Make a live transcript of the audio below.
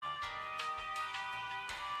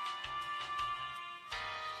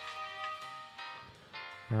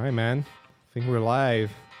All right, man. I think we're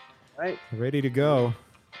live. Right. Ready to go.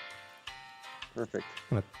 Perfect.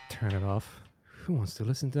 I'm going to turn it off. Who wants to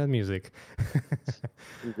listen to that music?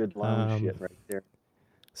 Some good lounge um, shit right there.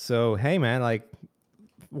 so, hey, man, like,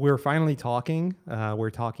 we're finally talking. We're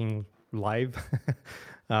talking live.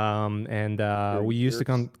 And Your ears.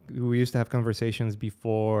 we used to have conversations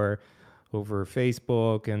before over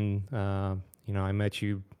Facebook, and I met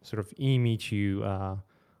you, sort of meet you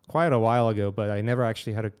quite a while ago, but I never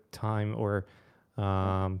actually had a time or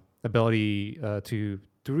ability to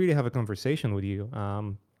really have a conversation with you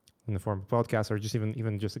in the form of podcast or just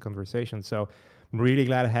even just a conversation. So I'm really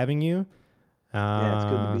glad having you. Yeah, it's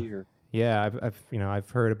good to Uh, be here. yeah, I've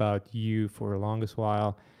heard about you for the longest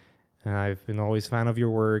while, and I've been always fan of your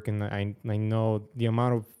work, and I know the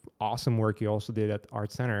amount of awesome work you also did at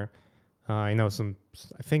Art Center. I know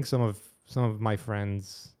I think some of my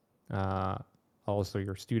friends, uh, also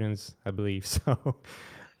your students, I believe.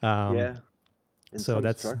 Um, Yeah, and so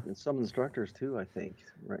that's some instructors too. I think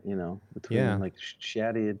right. Between yeah, like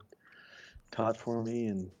Shaddy had taught for me,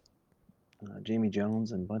 and Jamie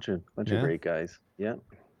Jones, and bunch of yeah, great guys. Yeah,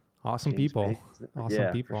 awesome James people, Page. awesome Yeah,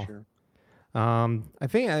 for people. sure. I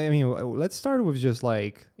mean, let's start with just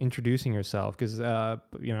like introducing yourself, because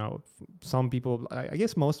some people, I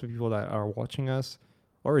guess most of the people that are watching us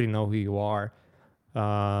already know who you are.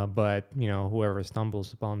 But whoever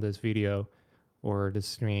stumbles upon this video or this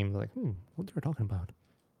stream, like, what they're talking about?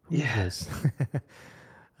 Who is Yeah. this?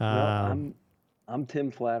 Well, um, I'm Tim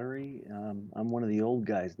Flattery. I'm one of the old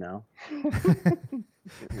guys now.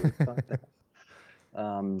 Weird about that.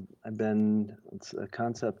 I've been a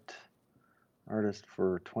concept artist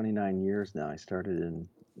for 29 years now. I started in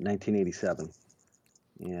 1987,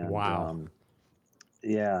 and wow.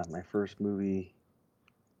 yeah, my first movie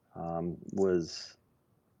was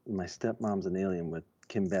My Stepmom's an Alien with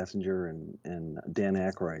Kim Basinger and Dan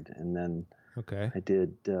Aykroyd, and then Okay. I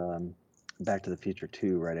did Back to the Future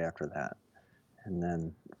 2 right after that, and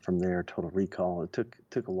then from there Total Recall. It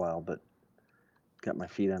took a while, but got my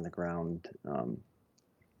feet on the ground a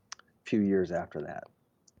few years after that.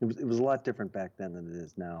 It was a lot different back then than it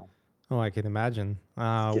is now. Oh, I can imagine.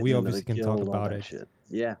 Getting We into the obviously can talk guild, all about that it. shit.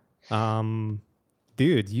 Yeah. Um,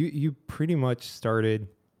 dude, you pretty much started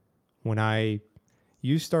when I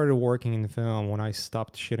you started working in film when I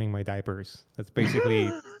stopped shitting my diapers. That's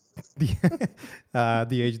basically the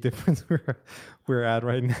the age difference we're at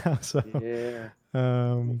right now. So, Yeah.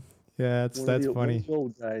 um, yeah, that's One of funny. the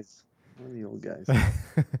old guys. One of the old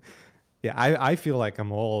guys. Yeah, I feel like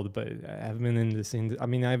I'm old, but I've been in this. I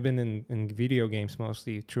mean, I've been in video games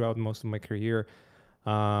mostly throughout most of my career.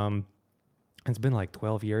 Um, it's been like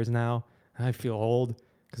 12 years now. I feel old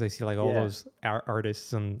because I see like all Yeah. those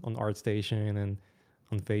artists on ArtStation and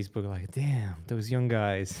on Facebook. Like, damn, those young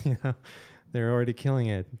guys, they're already killing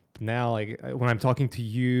it. Now, like when I'm talking to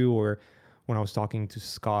you, or when I was talking to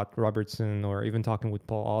Scott Robertson, or even talking with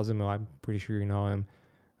Paul Osimo, I'm pretty sure you know him.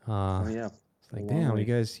 Uh, Oh yeah. it's A like, long damn, way.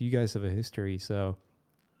 you guys have a history. So,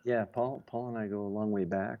 Yeah, Paul and I go a long way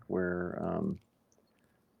back. Where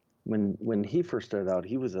when he first started out,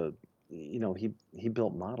 he was he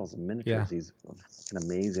built models and yeah, miniatures. He's an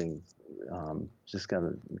amazing, just got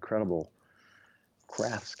an incredible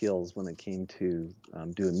craft skills when it came to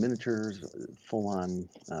doing miniatures, full on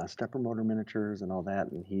stepper motor miniatures and all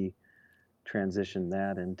that. And he transitioned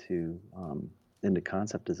that into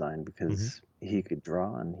concept design hmm, because he could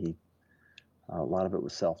draw, and he a lot of it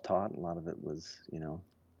was self-taught, a lot of it was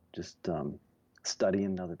just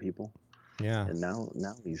studying other people. yeah. And now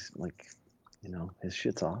he's like, his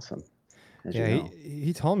shit's awesome, as you Yeah, know.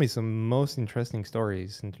 he told me some most interesting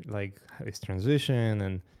stories, and like his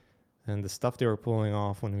transition and the stuff they were pulling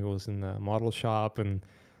off when he was in the model shop, and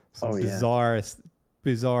some Oh yeah.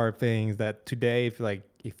 bizarre things that today,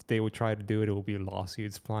 if they would try to do it, it would be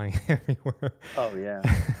lawsuits flying everywhere. Oh yeah.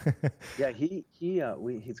 Yeah,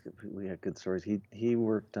 we had good stories. He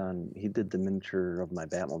did the miniature of my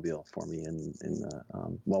Batmobile for me in the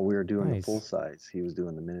while we were doing the full Nice. size. He was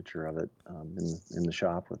doing the miniature of it in the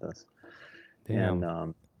shop with us, and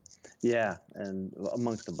Damn. yeah, and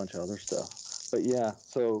amongst a bunch of other stuff. But yeah,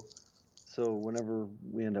 so whenever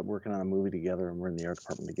we end up working on a movie together and we're in the art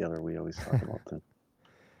department together, we always talk about the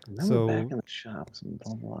remember back So in the shops and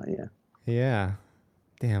blah blah. Yeah. yeah,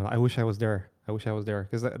 damn. I wish I was there. I wish I was there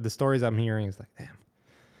because the stories I'm hearing is like, damn,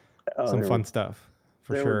 Oh, some fun stuff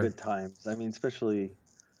for there were sure. good times. I mean, especially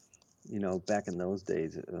back in those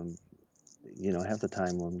days. Half the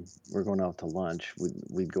time when we're going out to lunch,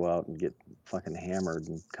 we'd go out and get fucking hammered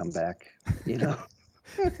and come back. You know,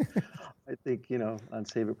 I think on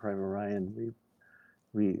Save It Private Ryan,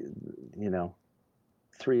 we you know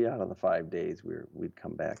 3 out of the 5 days we'd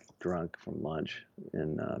come back drunk from lunch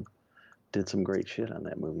and did some great shit on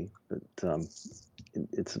that movie. But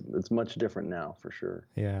it's much different now for sure.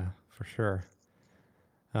 Yeah, for sure.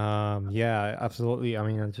 Yeah, absolutely. I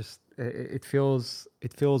mean, it feels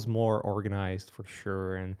more organized for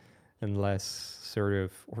sure, and less sort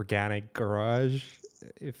of organic garage,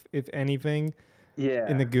 if anything,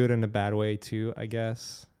 in the Yeah, good and the bad way too, I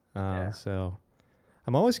guess. yeah, So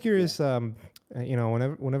I'm always yeah. curious.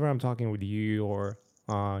 Whenever I'm talking with you or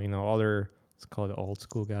other, let's call it old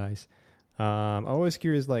school guys. I'm always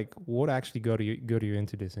curious, like, what actually got you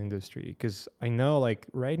into this industry? Because I know, like,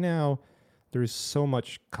 right now, there's so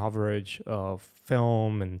much coverage of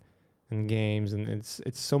film and games, and it's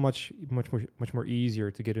so much more easier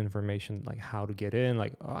to get information, like how to get in,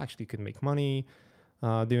 like, oh, actually, you could make money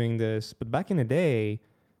doing this. But back in the day,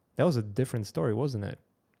 that was a different story, wasn't it?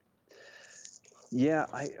 Yeah,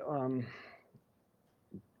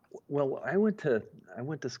 well, I went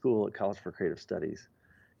to school at College for Creative Studies,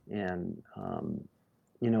 and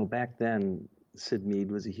back then Sid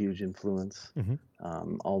Mead was a huge influence. Mm-hmm.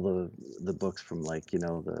 All the books from, like, the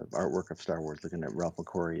artwork of Star Wars, looking at Ralph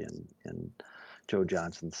McQuarrie and Joe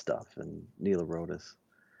Johnston stuff and Neil Rodas.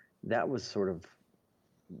 That was sort of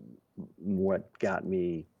what got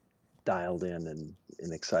me dialed in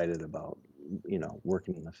and excited about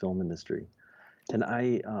working in the film industry. And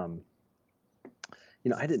I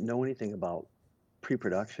didn't know anything about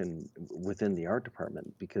pre-production within the art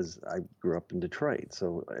department because I grew up in Detroit.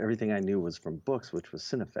 So everything I knew was from books, which was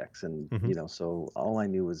Cinefex, and Mm-hmm. so all I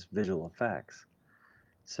knew was visual effects.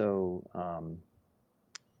 So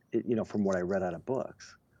from what I read out of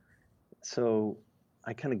books. So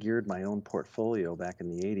I kind of geared my own portfolio back in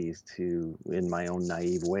the '80s to, in my own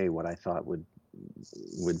naive way, what I thought would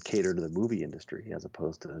cater to the movie industry as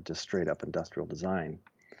opposed to just straight up industrial design,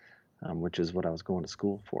 which is what I was going to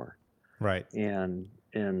school for. Right. And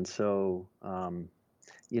so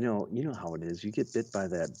you know how it is. You get bit by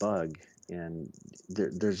that bug, and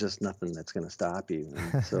there's just nothing that's going to stop you.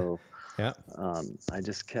 And so Yeah. I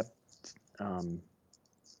just um,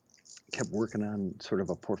 kept working on sort of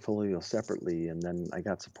a portfolio separately, and then I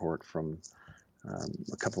got support from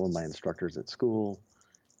a couple of my instructors at school.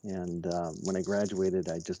 And when I graduated,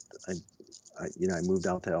 I moved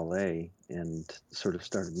out to LA and sort of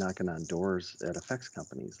started knocking on doors at effects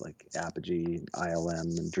companies like Apogee,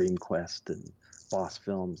 ILM, and DreamQuest, and Boss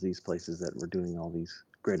Films. These places that were doing all these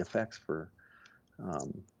great effects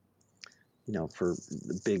um, for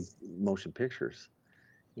the big motion pictures.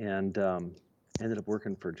 And ended up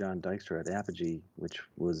working for John Dykstra at Apogee, which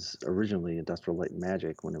was originally Industrial Light and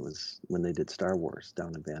Magic when they did Star Wars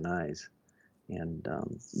down in Van Nuys. And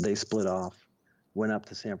they split off, went up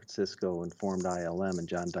to San Francisco and formed ILM, and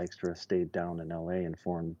John Dykstra stayed down in LA and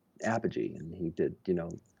formed Apogee, and he did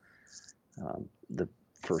the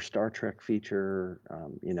first Star Trek feature,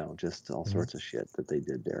 just all Mm-hmm. sorts of shit that they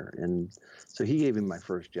did there. And so he gave him my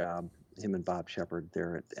first job, him and Bob Shepard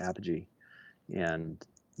there at Apogee, and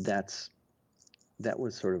that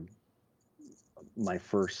was sort of my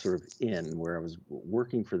first sort of in, where I was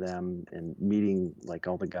working for them and meeting like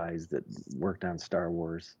all the guys that worked on Star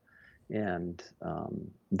Wars, and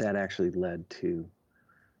that actually led to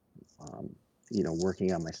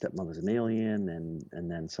working on My Stepmother's an Alien,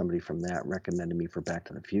 and then somebody from that recommended me for Back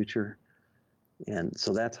to the Future, and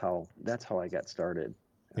so that's how I got started.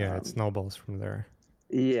 Yeah, it Um, snowballs from there.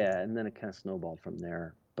 yeah, and then it kind of snowballed from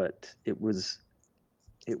there, but it was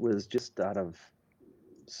just out of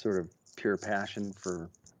sort of pure passion for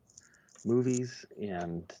movies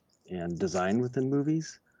and design within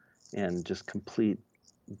movies, and just completely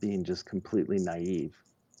naive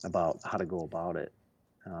about how to go about it.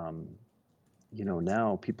 Um,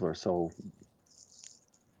 now people are so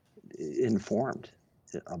informed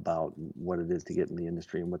about what it is to get in the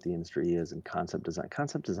industry and what the industry is, and concept design.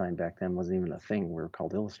 Concept design back then wasn't even a thing. We were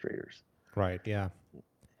called illustrators, Right. Yeah.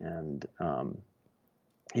 and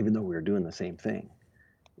even though we were doing the same thing,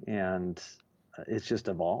 and it's just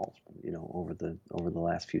evolved, over the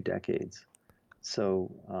last few decades. So,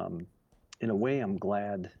 in a way, I'm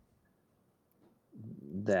glad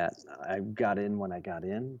that I got in when I got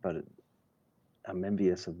in, but I'm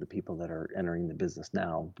envious of the people that are entering the business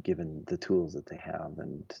now, given the tools that they have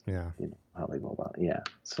and Yeah. how they go about it. Yeah.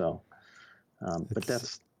 So, but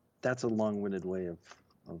It's that's a long-winded way of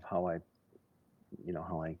how I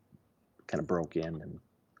kind of broke in, and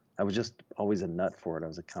I was just always a nut for it. I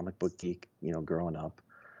was a comic book geek, growing up,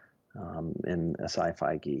 and a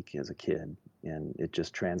sci-fi geek as a kid, and it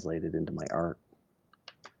just translated into my art.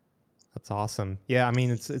 that's awesome. Yeah, I mean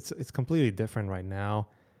it's completely different right now.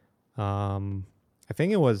 Um I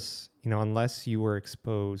think it was, unless you were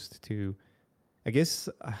exposed to, I guess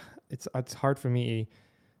it's hard for me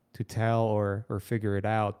to tell or figure it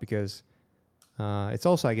out because it's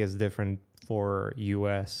also, I guess, different for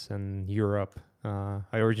U.S. and Europe. I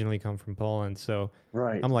originally come from Poland, so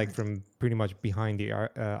Right. I'm like from pretty much behind the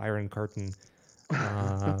Iron Curtain.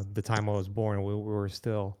 The time I was born, we were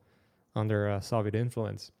still under Soviet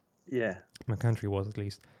influence. Yeah. My country was, at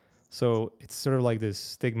least. So it's sort of like this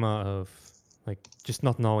stigma of like just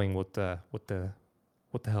not knowing what the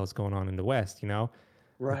hell is going on in the West. Like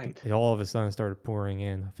Right. it all of a sudden started pouring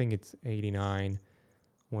in. I think it's '89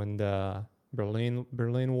 when the Berlin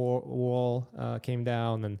Wall came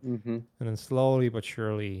down, Mm-hmm. and then slowly but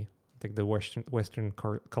surely, like the Western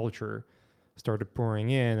culture started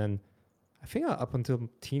pouring in, and I think up until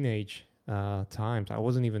teenage times,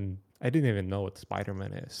 I didn't even know what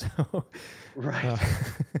Spider-Man is. So, uh, Right.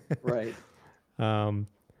 Right. um,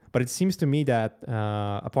 but it seems to me that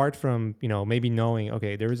apart from maybe knowing,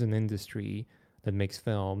 okay, there is an industry that makes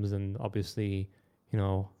films, and obviously, you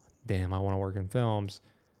know, damn, I want to work in films.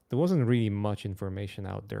 There wasn't really much information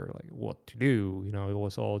out there like what to do. It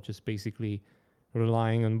was all just basically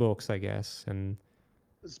relying on books, I guess. And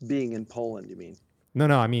Being in Poland, you mean?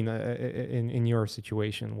 no, I mean, in your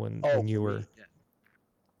situation when Oh, when for you me. were, Yeah.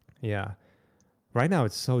 yeah. Right now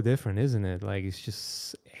it's so different, isn't it? Like it's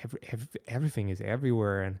just everything is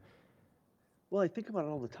everywhere, and Well, I think about it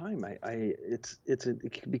all the time.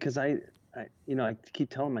 Because I keep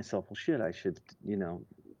telling myself, well, shit, I should,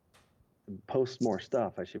 post more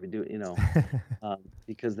stuff. I should be doing,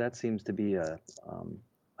 because that seems to be a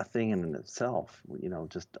thing in itself.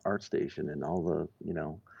 Just ArtStation and all the,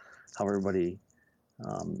 how everybody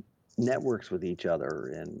um, networks with each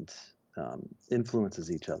other and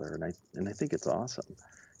influences each other, and I think it's awesome.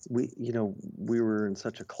 We were in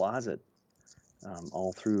such a closet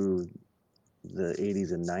all through the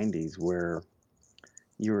 80s and 90s where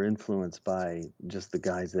you were influenced by just the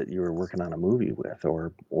guys that you were working on a movie with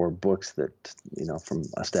or books that from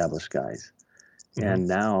established guys, Mhm. and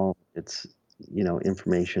now it's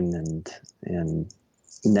information and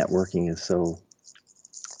networking is so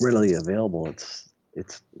readily available.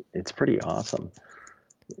 It's pretty awesome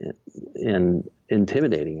and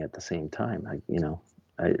intimidating at the same time.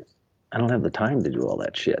 I I don't have the time to do all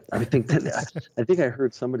that shit. I think I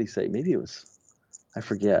heard somebody say, maybe it was, I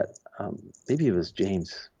forget, maybe it was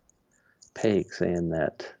James Page saying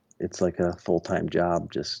that it's like a full time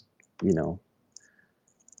job, just you know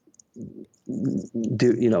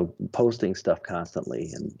posting stuff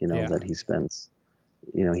constantly, and Yeah. that he spends,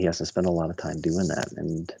 he has to spend a lot of time doing that,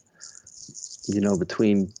 and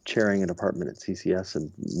between chairing an department at CCS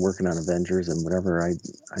and working on Avengers and whatever, I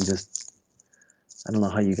don't know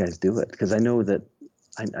how you guys do it, because I know that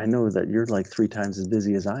you're like 3 times as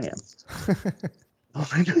busy as I am. Oh,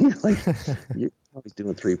 I know you're always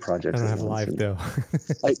doing 3 projects I don't at have once, life and though.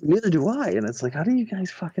 neither do I. And it's like, how do you guys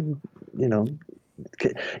fucking, you know,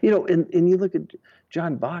 and you look at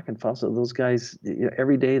John Bach and Fausto, those guys,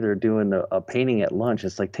 every day they're doing a painting at lunch.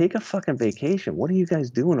 It's like, take a fucking vacation. What are you guys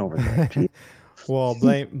doing over there? Gee, Well,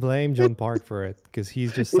 blame John Park for it because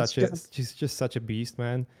it's John. he's just such a beast,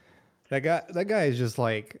 man. That guy is just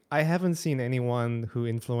like, I haven't seen anyone who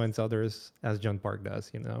influence others as John Park does,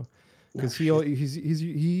 No because shit.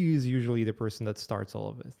 he is usually the person that starts all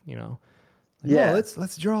of it. Like, oh, Yeah.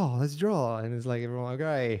 let's draw, and it's like everyone like,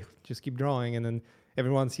 okay, just keep drawing, and then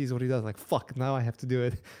everyone sees what he does, like, fuck, now I have to do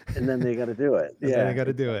it, And then they got to do it. and then I Yeah. got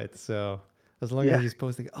to do Exactly. it. So as long as Yeah. he's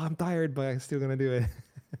posting, oh, I'm tired, but I'm still gonna do it.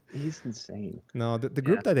 He's insane. No, the Yeah.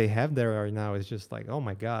 group that they have there right now is just like, oh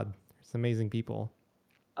my god, it's amazing people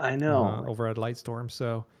I know. over at Lightstorm.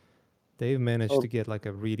 So they've managed to Oh, get like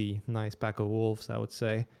a really nice pack of wolves, I would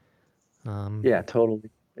say. Um, yeah, totally.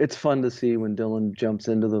 It's fun to see when Dylan jumps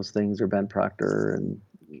into those things, or Ben Proctor, and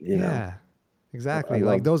yeah, I exactly.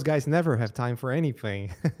 Like love. those guys never have time for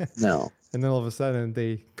anything, No, and then all of a sudden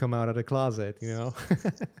they come out of the closet.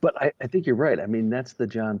 but I think you're right. I mean, that's the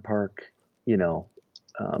John Park, you know,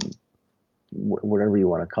 um, whatever you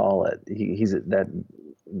want to call it. He's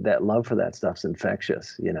that love for that stuff's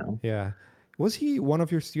infectious. Yeah, was he one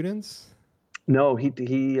of your students? No, he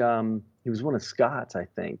was one of Scott's, I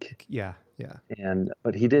think, Yeah, yeah. and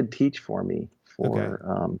but he did teach for me Okay.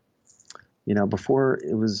 before,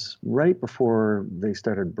 it was right before they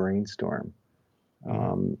started Brainstorm. Mm-hmm.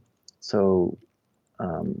 A Um, so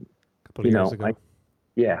um, couple of years I ago.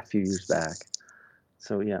 yeah, a few years back.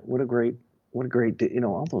 So yeah,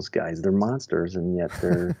 all those guys, they're monsters, and yet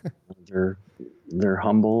they're they're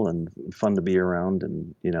humble and fun to be around,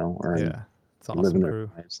 and are Yeah, it's awesome living their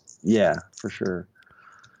crew. lives. Yeah, for sure.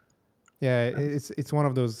 Yeah, it's one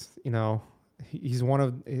of those. he's one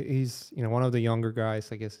of he's one of the younger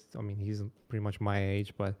guys. I guess. I mean, he's pretty much my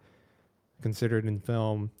age, but considered in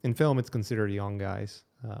film it's considered young guys.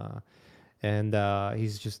 And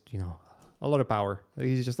he's just a lot of power.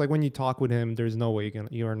 He's just like when you talk with him, there's no way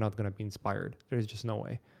you are not gonna be inspired. There's just no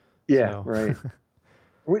way. Yeah, So right.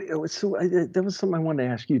 So that was something I wanted to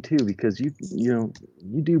ask you too, because you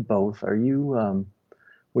do both.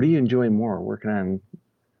 What do you enjoy more, working on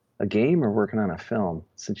a game or working on a film?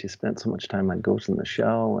 Since you spent so much time on Ghost in the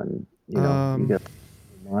Shell, and you um, got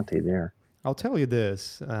Monte there. I'll tell you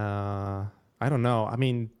this. I don't know. I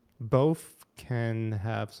mean, both can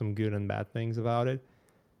have some good and bad things about it.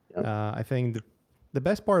 Yep. I think the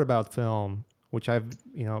best part about film, which I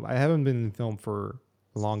haven't been in film for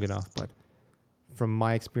long enough, but from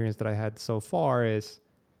my experience that I had so far is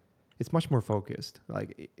it's much more focused.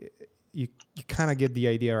 Like you kind of get the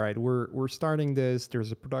idea, right? We're starting this.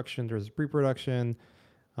 There's a production. There's a pre-production.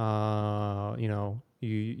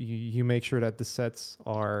 You make sure that the sets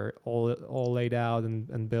are all laid out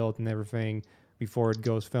and built and everything before it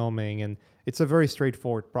goes filming. And it's a very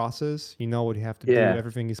straightforward process. You know what you have to do. Yeah.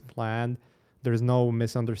 Everything is planned. There's no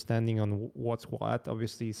misunderstanding on what's what.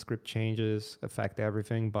 Obviously, script changes affect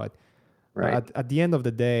everything, but Right. at the end of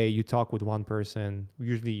the day, you talk with one person.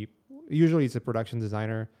 Usually it's a production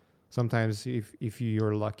designer. Sometimes if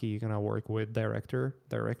you're lucky, you're gonna work with director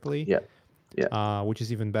directly, Yeah. Yeah. which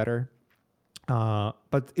is even better.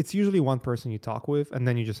 But it's usually one person you talk with, and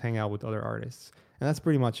then you just hang out with other artists, and that's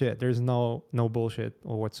pretty much it. There's no bullshit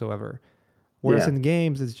or whatsoever. Whereas Yeah. in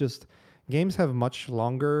games, it's just games have much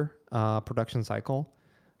longer production cycle.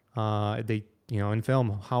 They in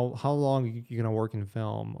film, how long you're gonna work in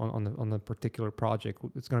film on the particular project?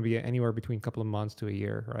 It's gonna be anywhere between a couple of months to a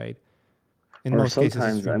year, right? In Or most cases, it's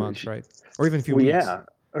sometimes, 3 months, right? Or even a few well, weeks. yeah.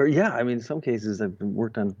 Or yeah. I mean, some cases I've been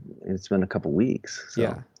worked on. It's been a couple weeks. So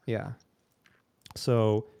Yeah, yeah.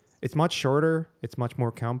 So it's much shorter, it's much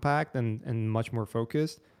more compact and much more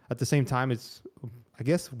focused. At the same time, it's I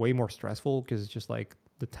guess way more stressful because it's just like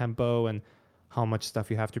the tempo and how much stuff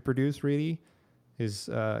you have to produce really is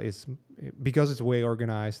because it's way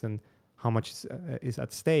organized and how much is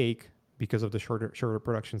at stake because of the shorter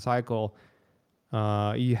production cycle.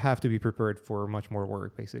 You have to be prepared for much more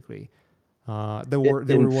work basically. The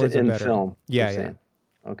rewards are in better. film, you're Yeah, yeah. saying.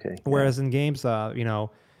 Okay. Yeah. Whereas in games,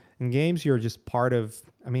 in games you're just part of.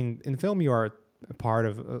 I mean, in film you are a part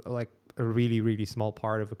of like a really really small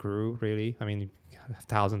part of a crew. Really, I mean, you have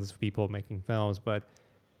thousands of people making films,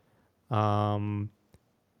 um,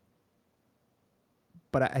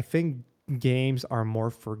 but I think games are more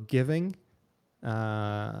forgiving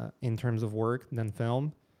in terms of work than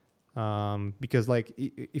film. Because like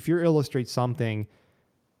if you illustrate something,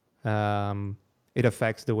 it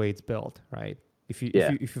affects the way it's built, right?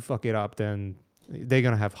 Yeah. If you fuck it up, then they're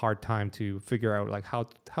gonna have hard time to figure out like how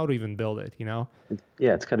to even build it, you know?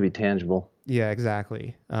 Yeah. It's got to be tangible. Yeah,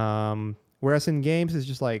 exactly. Whereas in games, it's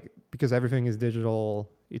just like because everything is digital,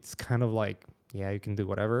 it's kind of like yeah, you can do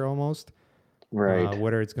whatever almost. Right.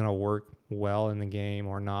 Whether it's gonna work well in the game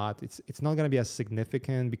or not, it's not gonna be as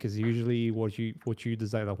significant because usually what you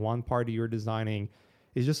design, like one part you're designing,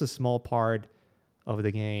 is just a small part of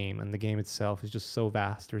the game, and the game itself is just so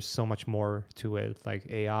vast. There's so much more to it, like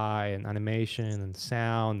AI and animation and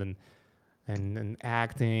sound and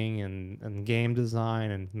acting and game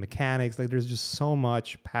design and mechanics. Like there's just so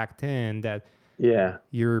much packed in that Yeah.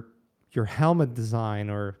 your your helmet design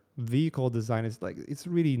or vehicle design is like it's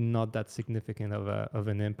really not that significant of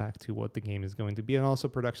an impact to what the game is going to be. And also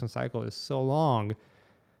production cycle is so long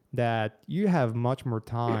that you have much more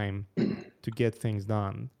time to get things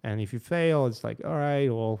done. And if you fail, it's like, all right,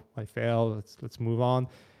 well, I failed. Let's move on.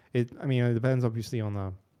 I mean, it depends obviously on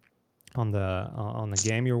the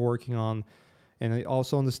game you're working on, and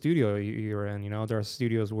also on the studio you're in. You know, there are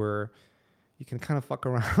studios where you can kind of fuck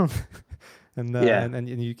around, Yeah. and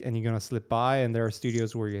you're gonna slip by, and there are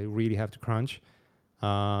studios where you really have to crunch.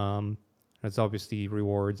 Um, there's obviously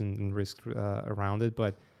rewards and risks around it,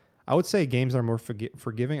 but I would say games are more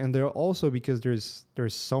forgiving, and they're also because there's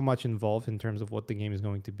so much involved in terms of what the game is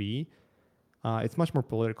going to be. It's much more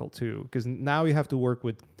political too, because now you have to work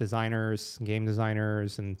with designers, game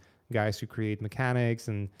designers, and guys who create mechanics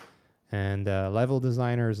and level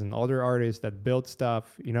designers and other artists that build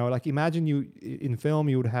stuff. You know, like imagine you in film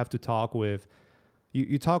you would have to talk with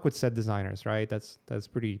you talk with set designers, right? That's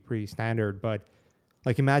pretty standard, but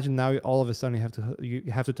like imagine now all of a sudden you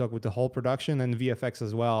have to talk with the whole production and VFX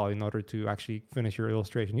as well in order to actually finish your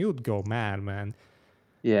illustration. You would go mad, man.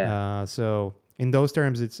 Yeah. So in those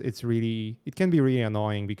terms, it can be really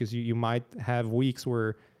annoying because you might have weeks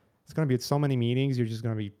where it's gonna be so many meetings. You're just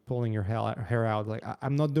gonna be pulling your hair out. Like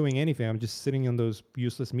I'm not doing anything. I'm just sitting in those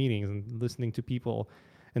useless meetings and listening to people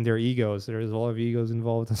and their egos. There's a lot of egos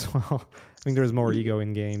involved as well. I think there's more ego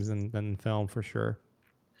in games than in film for sure.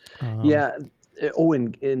 Um, Yeah. Oh,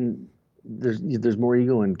 in there's more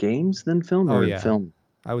ego in games than film, oh or in yeah, film.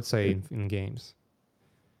 I would say in games.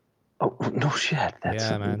 Oh no shit.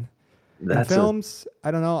 Yeah, man. In That's a films,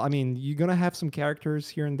 I don't know. I mean, you're gonna have some characters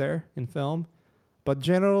here and there in film, but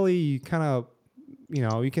generally, you kind of,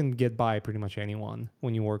 you can get by pretty much anyone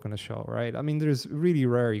when you work on a show, right? I mean, there's really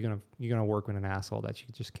rare you're gonna work with an asshole that you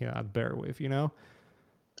just cannot bear with.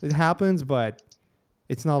 It happens, but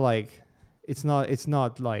it's not like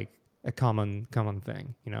a common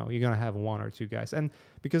thing. You're gonna have one or two guys, and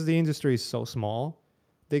because the industry is so small,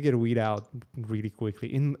 they get weed out really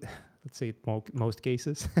quickly. In let's say most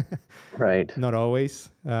cases, right. not always.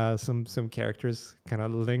 Some characters kind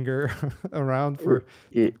of linger around for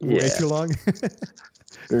way Yeah. too long. But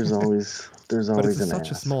it's There's an such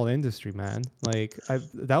a ass. small industry, man. Like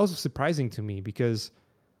that was surprising to me because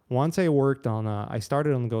once I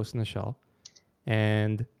started on Ghost in the Shell,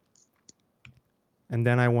 and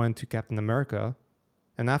then I went to Captain America,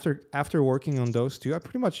 and after working on those two, I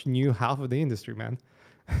pretty much knew half of the industry, man.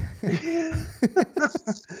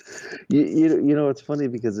 You know it's funny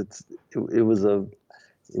because it was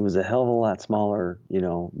a hell of a lot smaller,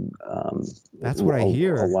 That's what I a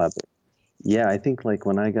hear. while. Yeah, I think like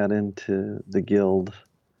when I got into the guild,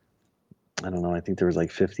 I don't know, I think there was like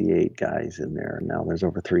 58 guys in there, and now there's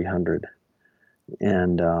over 300.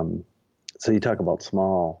 And so you talk about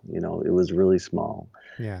small, it was really small.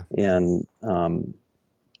 Yeah. And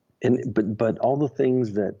but all the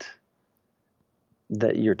things that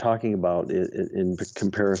you're talking about in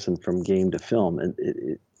comparison from game to film, and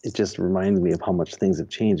it just reminds me of how much things have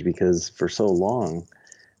changed because for so long,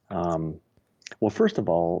 well, first of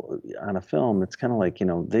all, on a film, it's kind of like,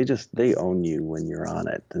 they own you when you're on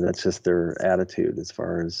it. And that's just their attitude as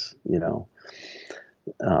far as,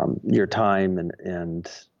 your time and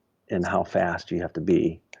how fast you have to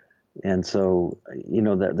be. And so,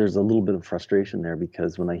 that there's a little bit of frustration there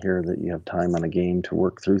because when I hear that you have time on a game to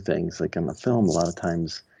work through things, like on a film, a lot of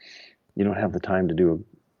times you don't have the time to do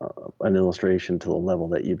an illustration to the level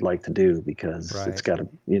that you'd like to do because it's Right. got to,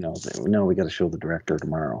 no, we got to show the director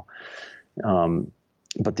tomorrow.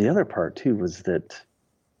 But the other part too was that,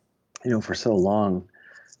 for so long,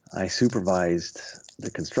 I supervised the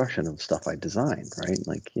construction of stuff I designed, right?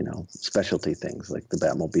 Like, specialty things like the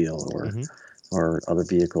Batmobile Mm-hmm. or other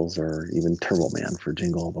vehicles or even Turbo Man for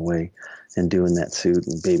Jingle All the Way and doing that suit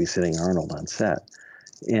and babysitting Arnold on set.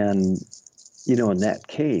 And, in that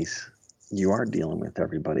case, you are dealing with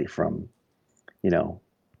everybody from,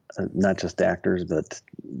 not just actors, but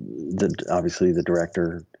obviously the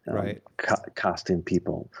director, Right. costume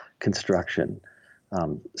people, construction,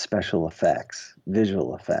 special effects,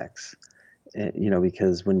 visual effects.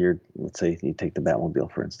 Because when let's say you take the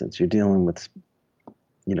Batmobile for instance, you're dealing with,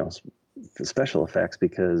 special effects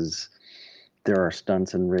because there are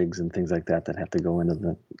stunts and rigs and things like that have to go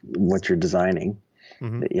into what you're designing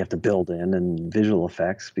Mm-hmm. that you have to build in, and visual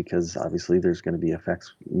effects because obviously there's going to be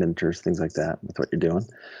effects, miniatures, things like that with what you're doing,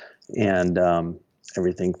 and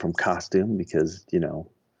everything from costume because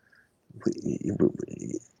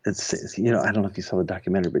it's I don't know if you saw the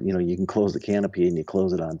documentary, but you can close the canopy and you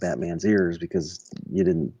close it on Batman's ears because you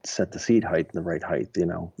didn't set the seat height in the right height,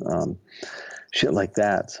 shit like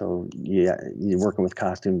that. So yeah, you're working with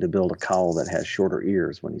costume to build a cowl that has shorter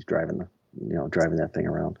ears when he's driving that thing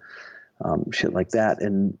around, shit like that.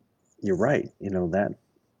 And you're right,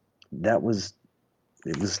 that was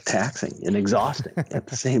it was taxing and exhausting at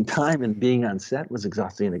the same time, and being on set was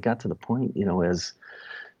exhausting. And it got to the point, as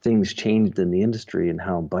things changed in the industry and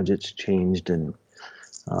how budgets changed, and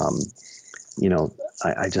um,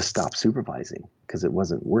 I just stopped supervising because it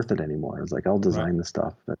wasn't worth it anymore. I was like, I'll Right. design the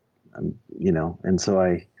stuff, but and so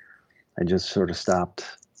I just sort of stopped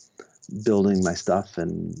building my stuff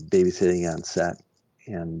and babysitting on set,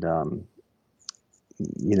 and I'm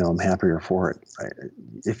happier for it.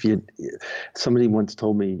 If somebody once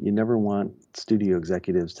told me, you never want studio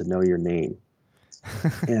executives to know your name,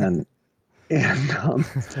 and and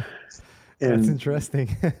That's and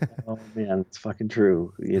interesting. oh man, it's fucking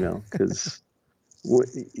true, because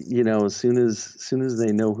as soon as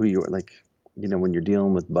they know who you are, like, when you're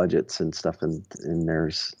dealing with budgets and stuff, and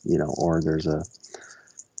there's, or there's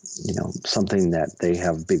something that they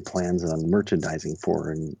have big plans on merchandising for,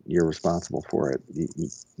 and you're responsible for it,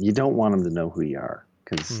 you don't want them to know who you are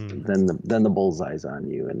because Hmm. then the bullseye's on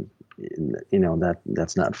you, and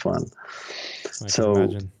that's not fun. I can So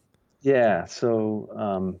imagine. yeah, so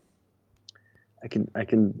I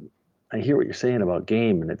can I hear what you're saying about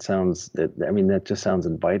game, and it sounds that, I mean, that just sounds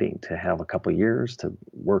inviting to have a couple years to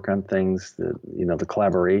work on things. That, you know, the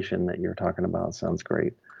collaboration that you're talking about sounds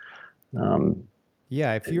great. Um,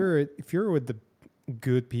 Yeah, if you're with the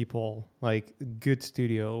good people, like good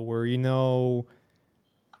studio where you know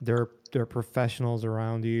there are professionals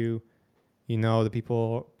around you, you know the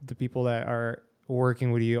people that are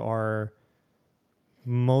working with you are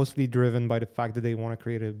mostly driven by the fact that they want to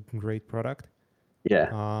create a great product,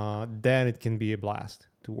 yeah, then it can be a blast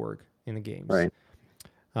to work in the games. right.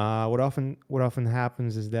 What often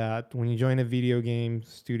happens is that when you join a video game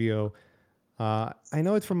studio, I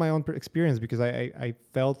know it from my own experience because I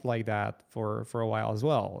felt like that for a while as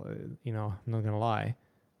well. I'm not gonna lie,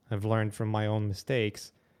 I've learned from my own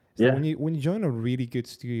mistakes. Is that Yeah, when you join a really good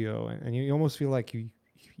studio and you almost feel like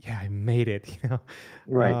yeah, I made it.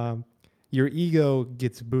 right. Um, your ego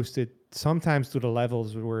gets boosted sometimes to the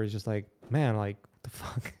levels where it's just like, man, like what the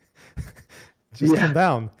fuck, just calm Yeah,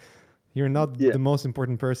 down. You're not yeah. the most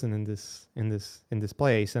important person in this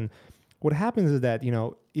place. And what happens is that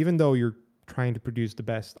even though you're trying to produce the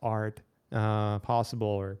best art possible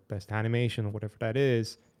or best animation or whatever that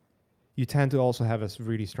is, you tend to also have a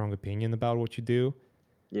really strong opinion about what you do,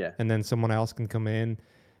 Yeah, and then someone else can come in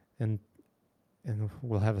and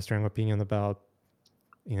will have a strong opinion about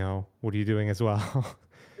what are you doing as well.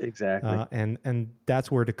 exactly. And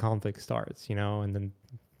that's where the conflict starts, and then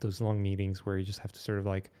those long meetings where you just have to sort of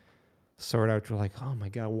like sort out, you're like, oh my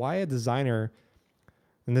god, why a designer?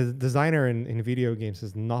 And the designer in video games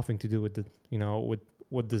has nothing to do with with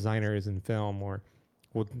what designer is in film or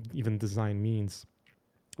what even design means.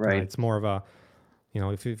 Right. It's more of a,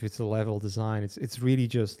 if it's a level design, it's really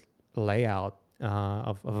just layout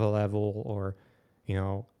of a level, or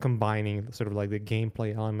combining sort of like the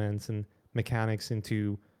gameplay elements and mechanics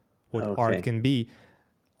into what art Okay. can be.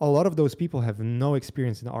 A lot of those people have no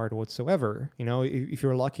experience in art whatsoever. If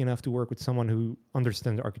you're lucky enough to work with someone who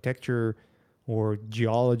understands architecture or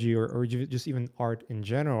geology, or just even art in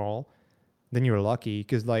general, then you're lucky,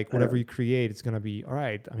 because like Uh, whatever you create, it's gonna be all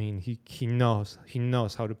right. I mean, he knows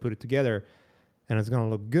how to put it together, and it's gonna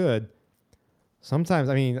look good. Sometimes,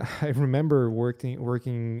 I mean, I remember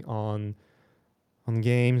working on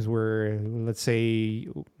games where, let's say,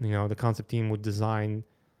 the concept team would design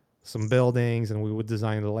some buildings and we would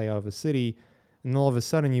design the layout of a city, and all of a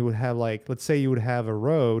sudden you would have, like, let's say you would have a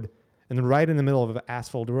road, and then right in the middle of an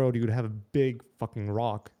asphalt road you would have a big fucking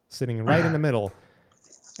rock sitting right in the middle,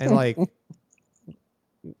 and like,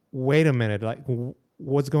 wait a minute, like,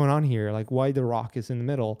 what's going on here, like why the rock is in the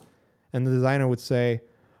middle? And the designer would say,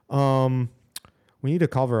 um we need a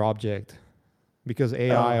cover object, because oh,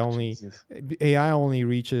 AI only Jesus. AI only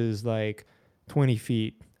reaches like 20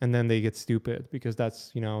 feet, and then they get stupid, because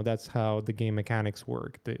that's how the game mechanics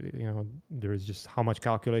work. There's just how much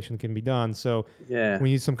calculation can be done. So Yeah,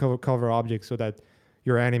 we need some cover objects so that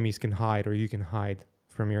your enemies can hide, or you can hide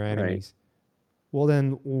from your right. enemies. Well,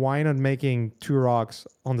 then why not making two rocks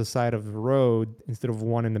on the side of the road instead of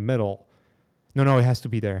one in the middle? No, no, it has to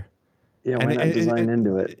be there. Yeah, And why not design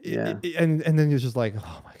into it? Yeah. and then you're just like,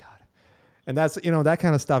 oh my god. And that's, that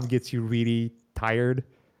kind of stuff gets you really tired.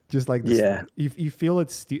 Just like this, Yeah, you feel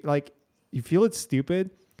it's like, you feel it's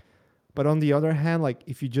stupid, but on the other hand, like,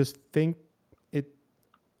 if you just think it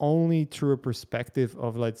only through a perspective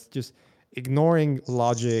of, let's just ignoring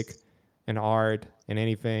logic and art and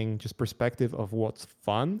anything, just perspective of what's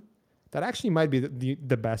fun, that actually might be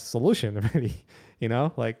the best solution. Really,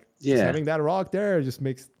 like, just yeah. having that rock there just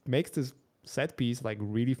makes this set piece like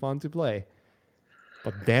really fun to play.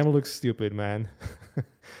 But damn, it looks stupid, man.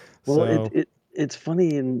 Well, So it's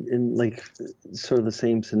funny in like sort of the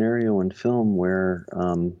same scenario in film where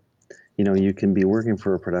you know, you can be working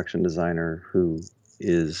for a production designer who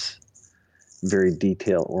is very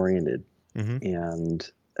detail oriented, hmm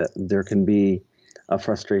and there can be a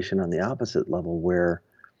frustration on the opposite level where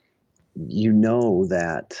you know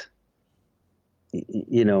that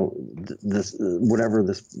you know this whatever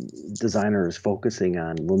this designer is focusing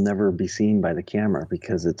on will never be seen by the camera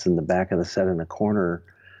because it's in the back of the set in a corner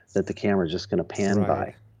that the camera is just going to pan right.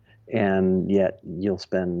 by, and yet you'll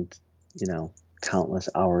spend, you know, countless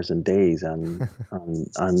hours and days on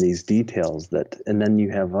these details that, and then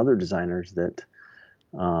you have other designers that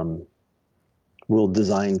um, will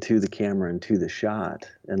design to the camera and to the shot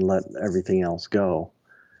and let everything else go,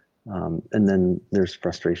 and then there's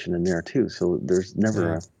frustration in there too. So there's never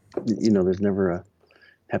Yeah. a, you know, there's never a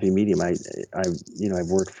happy medium. I, you know, I've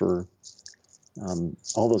worked for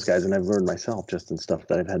all those guys, and I've learned myself just in stuff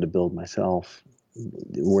that I've had to build myself,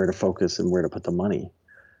 where to focus and where to put the money,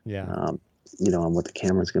 Yeah. um, you know, on what the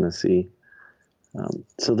camera's going to see.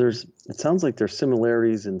 So it sounds like there's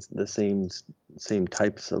similarities in the same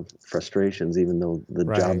types of frustrations, even though the job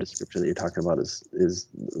Right. description that you're talking about is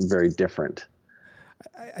very different.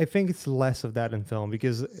 I think it's less of that in film,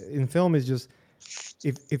 because in film is just,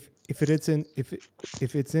 if it's in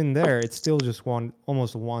if it's in there, it's still just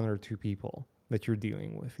almost one or two people that you're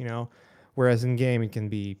dealing with, you know. Whereas in game, it can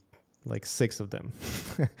be like six of them,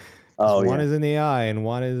 because Oh one yeah, is in AI and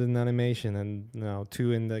one is in animation, and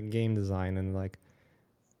two in the game design, and like,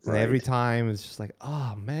 and every right. time it's just like,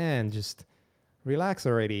 oh man, just relax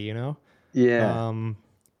already, you know. Yeah, Um,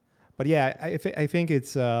 but yeah, I think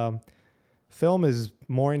it's film is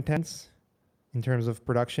more intense in terms of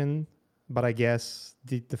production, but I guess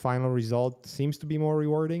the final result seems to be more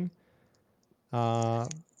rewarding. Uh,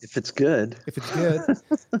 if it's good. if it's good.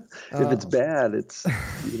 If it's Uh, bad, it's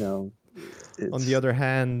you know, on the it's other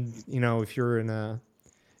hand, if you're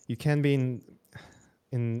you can be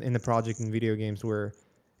in a project in video games where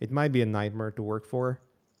it might be a nightmare to work for,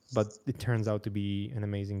 but it turns out to be an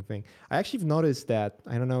amazing thing. I actually noticed that.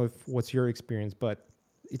 I don't know if what's your experience, but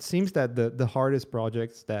it seems that the hardest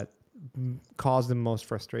projects that cause the most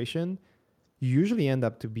frustration usually end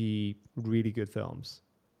up to be really good films.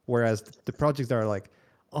 Whereas the projects that are like,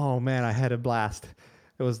 oh man, I had a blast.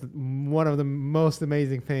 It was one of the most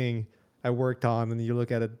amazing thing I worked on, and you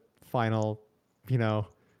look at a final, you know,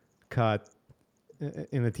 cut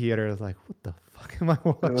in the theater. It's like, what the fuck am I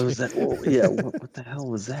what watching? was that? Well, yeah, what the hell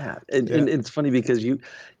was that? And Yeah, it's funny because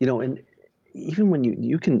and even when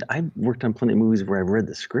you can, I worked on plenty of movies where I've read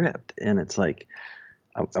the script and it's like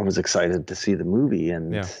I was excited to see the movie,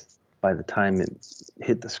 and yeah. by the time it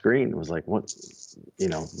hit the screen, it was like, what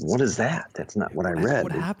is that? That's not what I What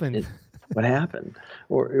read. happened? What happened?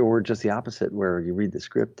 Or just the opposite, where you read the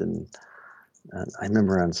script and I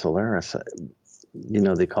remember on Solaris,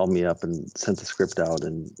 they called me up and sent the script out,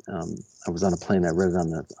 and I was on a plane. I read it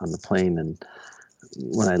on the plane, and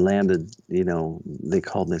when I landed, they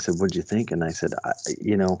called and they said, "What'd you think?" And I said,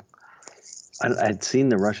 I'd seen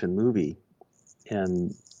the Russian movie,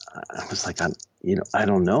 and I was like, I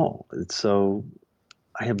don't know. So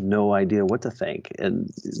I have no idea what to think.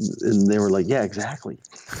 And they were like, yeah, exactly.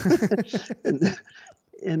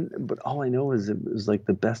 and, but all I know is it was like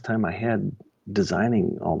the best time I had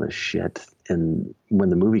designing all this shit. And when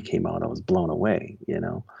the movie came out, I was blown away.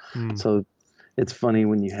 Hmm. So it's funny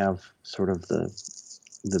when you have sort of the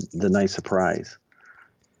nice surprise.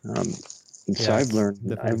 Um, and so Yeah, it's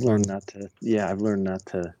definitely I've learned fun. not to, yeah, I've learned not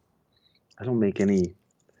to, I don't make any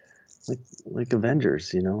like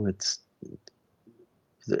Avengers,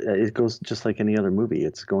 it goes just like any other movie.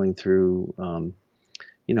 It's going through,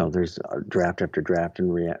 there's draft after draft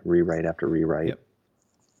and rewrite after rewrite, Yep.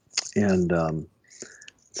 and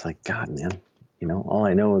it's like God, man. All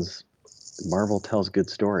I know is Marvel tells good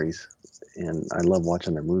stories, and I love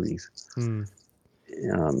watching their movies. Hmm.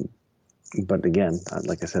 Um, but again,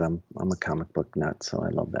 like I said, I'm a comic book nut, so I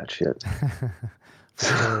love that shit. For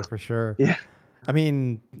sure, for sure. Yeah, I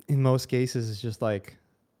mean, in most cases, it's just like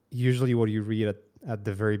usually what you read at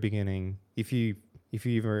the very beginning. If you're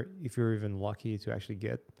even lucky to actually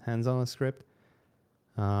get hands on a script,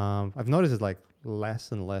 I've noticed it's like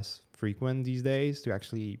less and less frequent these days to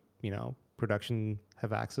actually production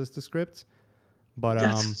have access to scripts. But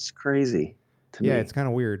that's crazy to yeah, it's me. kind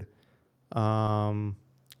of weird. Um,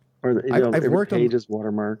 Or I've every worked on, page is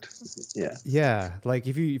watermarked. Yeah, yeah, like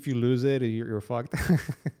if you lose it, you're fucked.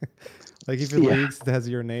 Like if it yeah. leaks, it has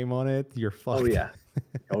your name on it, you're Oh fucked. yeah.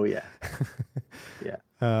 Oh yeah. Yeah.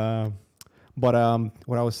 Um, but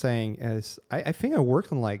what I was saying is, I think I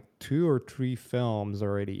worked on like two or three films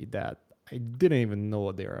already that I didn't even know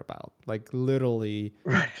what they were about. Like literally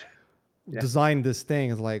Right. Yeah. designed this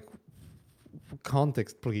thing is like,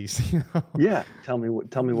 context, please. Yeah. Tell me what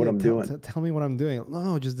Yeah, I'm doing. tell me what I'm doing. No,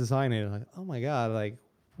 no, just design it. Like, oh my god, like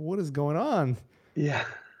what is going on? Yeah.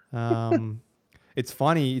 Um, it's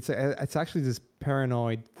funny. It's actually this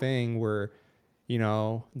paranoid thing where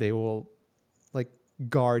they will like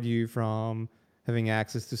guard you from having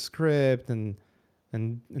access to script and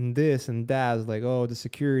this and that. It's like, oh, the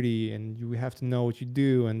security, and you have to know what you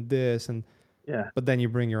do and this, and Yeah. but then you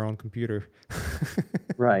bring your own computer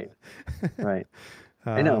Right. Right.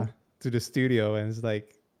 I uh, know. to the studio, and it's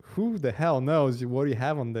like, who the hell knows what do you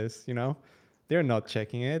have on this? They're not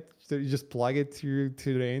checking it. So you just plug it to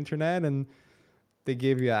the internet, and they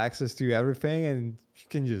give you access to everything, and you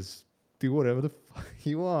can just do whatever the fuck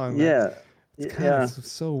you want, man. Yeah. It's Yeah.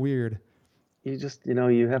 so weird. You just,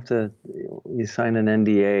 you have to, you sign an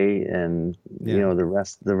NDA, and Yeah. the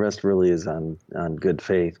rest really is on good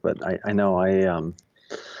faith. But I know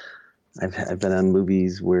I've been on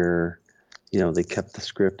movies where, they kept the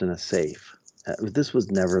script in a safe. This was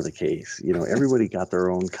never the case. Everybody got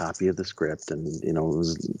their own copy of the script, and it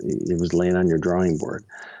was laying on your drawing board.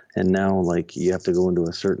 And now, like, you have to go into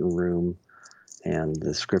a certain room, and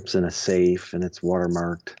the script's in a safe, and it's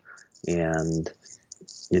watermarked, and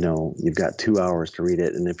you've got 2 hours to read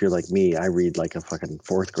it. And if you're like me, I read like a fucking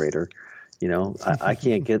fourth grader. I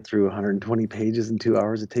can't get through 120 pages in 2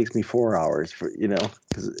 hours. It takes me 4 hours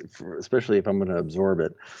because especially if I'm going to absorb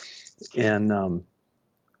it. And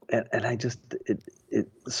and I just it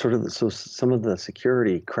sort of so some of the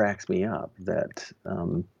security cracks me up that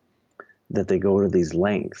they go to these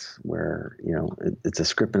lengths where it's a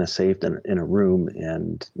script in a safe in a room,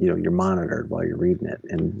 and you're monitored while you're reading it,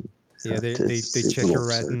 and Yeah, they it's a check little your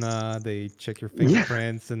absurd. retina, they check your Yeah,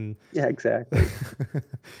 fingerprints, and yeah, exactly.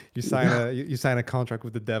 you sign a contract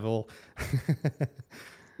with the devil.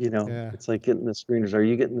 Yeah, It's like getting the screeners. Are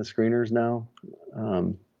you getting the screeners now?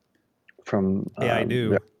 Um, from yeah, I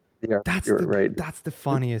do. yeah, you're right. That's the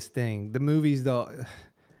funniest thing. The movies, though.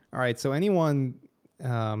 All right, so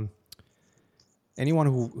um, anyone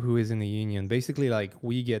who is in the union, basically, like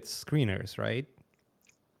we get screeners, right?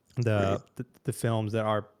 Right, The films that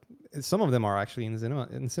are, some of them are actually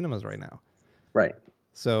in cinemas right now. right.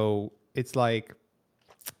 So it's like,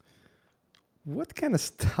 what kind of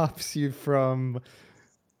stops you from?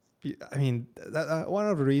 I mean, one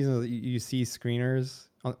of the reasons that you see screeners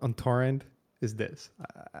on torrent is this.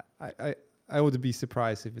 I would be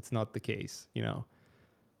surprised if it's not the case.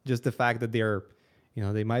 Just the fact that they're,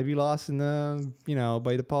 they might be lost in the,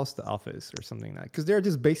 by the post office or something like that, because they're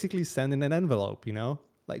just basically sending an envelope.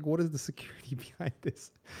 Like, what is the security behind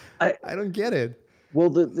this? I I don't get it. Well,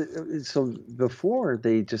 so before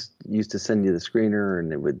they just used to send you the screener,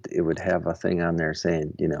 and it would have a thing on there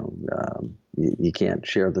saying, you can't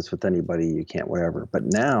share this with anybody, you can't whatever. But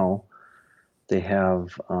now they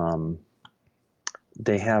have um,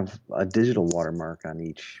 they have a digital watermark on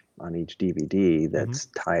each DVD Hmm. that's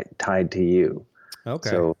tied to you. Okay.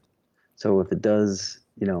 So if it does,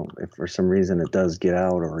 if for some reason it does get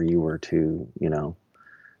out, or you were to,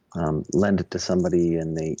 lend it to somebody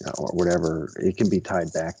and they or whatever, it can be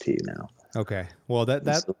tied back to you now. Okay. Well, that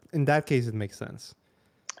So, in that case it makes sense.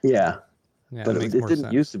 yeah, Yeah, but that it, makes it more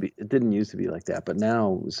didn't used sense. to be. It didn't used to be like that. But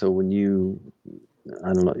now, so when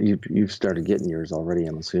I don't know, you've started getting yours already.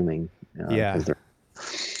 I'm assuming Yeah. because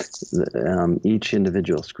each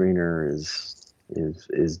individual screener is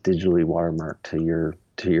digitally watermarked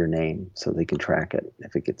to your name, so they can track it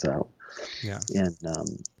if it gets out. Yeah. And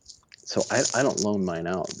so I don't loan mine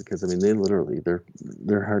out because I mean they're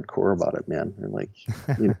hardcore about it, man. They're like,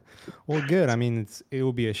 you know, Well, good. I mean, it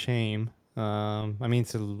would be a shame. I mean,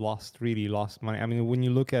 it's a really lost money. I mean, when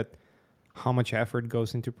you look at how much effort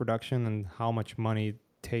goes into production and how much money it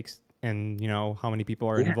takes, and how many people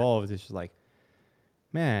are yeah, involved, it's just like,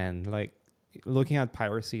 man, like looking at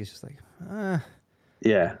piracy is just like, ah,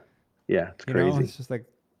 yeah, yeah, it's crazy. it's just like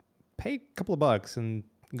pay a couple of bucks and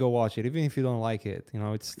go watch it, even if you don't like it.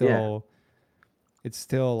 Yeah, It's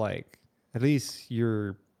still like, at least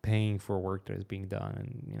you're paying for work that is being done.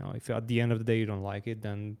 And if at the end of the day you don't like it,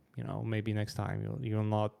 then maybe next time you'll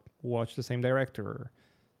not watch the same director or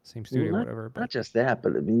same well, studio or not whatever. But not just that,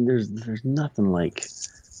 but I mean, there's nothing like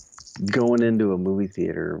going into a movie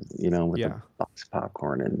theater, with a yeah, box of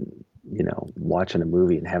popcorn and watching a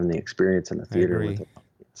movie and having the experience in the I theater with agree. it.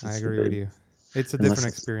 I It's agree with you. It's a unless different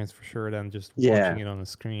it's experience for sure than just watching yeah, it on a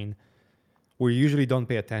screen. We usually don't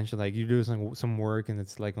pay attention. Like, you do some work and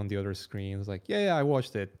it's like on the other screen. It's like, yeah, I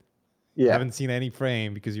watched it. yeah, Haven't seen any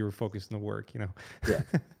frame because you were focused on the work. yeah,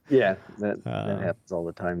 yeah. That uh, happens all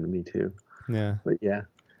the time to me too. yeah. But yeah,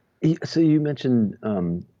 so you mentioned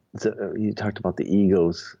you talked about the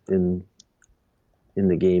egos in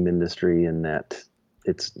the game industry, and that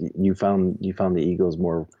it's you found the egos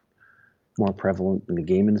more prevalent in the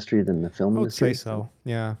game industry than the film I would say industry. so.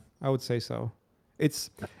 Yeah, I would say so. It's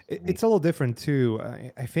Right. it's a little different too.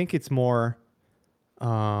 I think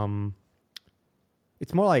um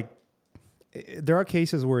it's more like, there are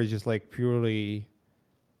cases where it's just like purely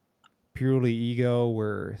ego,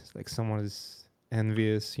 where it's like someone is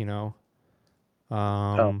envious. Oh,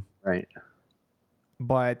 Um right.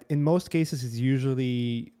 but in most cases it's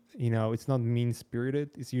usually, it's not mean spirited.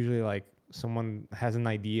 It's usually like someone has an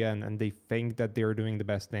idea, and they think that they're doing the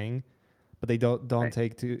best thing, but they don't Right.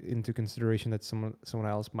 take into consideration that someone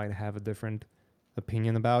else might have a different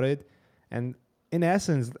opinion about it. And in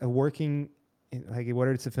essence, working like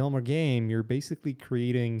whether it's a film or game, you're basically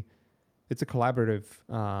creating. It's a collaborative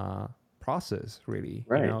process, really.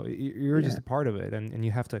 Right. You're just Yeah. a part of it, and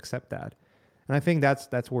you have to accept that. And I think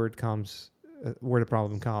that's where it comes, where the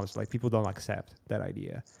problem comes. Like, people don't accept that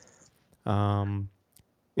idea. Um,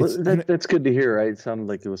 It's Well, and that's good to hear. It sounded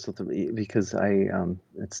like it was something because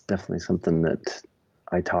it's definitely something that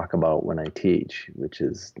I talk about when I teach, which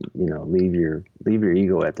is, leave your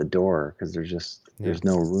ego at the door because yeah. there's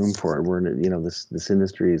no room for it. We're in, this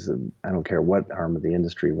industry is, I don't care what arm of the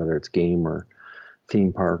industry, whether it's game or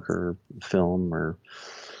theme park or film or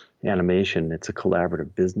animation, it's a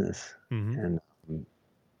collaborative business. Mm-hmm. And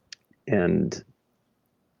and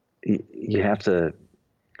you have to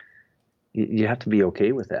be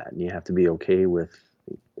okay with that, and you have to be okay with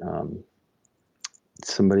um,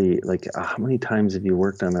 somebody like how many times have you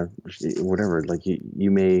worked on a whatever, like you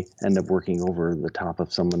may end up working over the top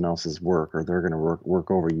of someone else's work, or they're going to work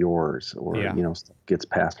over yours, or Yeah. stuff gets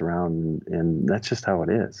passed around, and that's just how it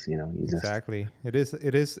is, you just Exactly. It is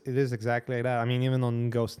exactly like that. I mean, even on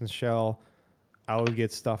Ghost in the Shell, I would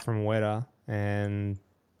get stuff from Weta and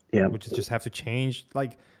yeah, would just have to change.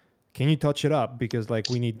 Like, can you touch it up? Because like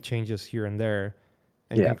we need changes here and there.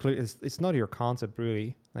 And yeah, conclude, it's not your concept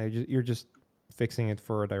really. Like you're just fixing it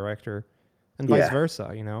for a director, and vice yeah,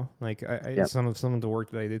 versa. Like yeah, some of the work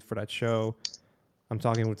that I did for that show, I'm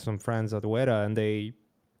talking with some friends at Weta, and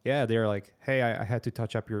they're like, hey, I had to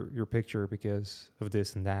touch up your picture because of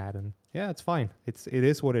this and that, and yeah, it's fine. It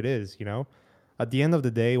is what it is. At the end of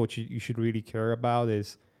the day, what you should really care about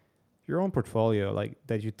is your own portfolio, like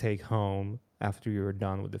that you take home after you're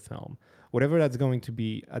done with the film. Whatever that's going to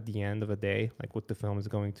be at the end of the day, like what the film is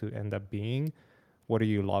going to end up being, whether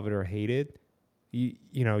you love it or hate it,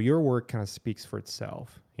 your work kind of speaks for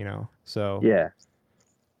itself. So yeah,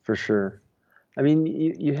 for sure. I mean,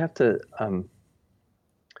 you have to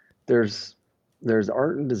there's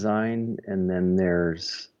art and design, and then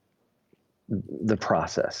there's the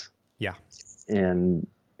process, yeah. and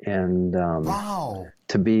Wow.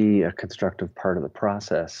 to be a constructive part of the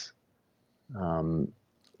process, um,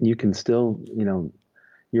 you can still,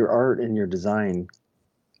 your art and your design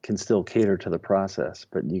can still cater to the process,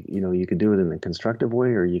 but you can do it in a constructive way,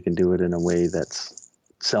 or you can do it in a way that's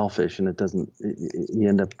selfish, and it doesn't, you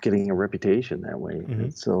end up getting a reputation that way. Hmm.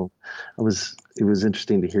 And so it was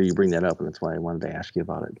interesting to hear you bring that up, and that's why I wanted to ask you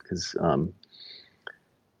about it, because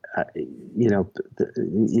I,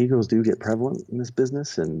 the egos do get prevalent in this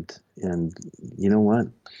business, and you know what?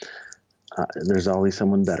 There's always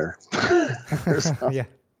someone better. there's, Yeah.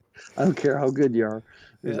 I don't care how good you are.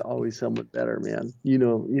 There's Yeah. always someone better, man. You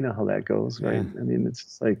know how that goes, right? Yeah. I mean, it's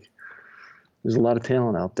just like there's a lot of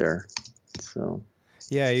talent out there. So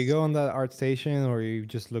Yeah, you go on that art station or you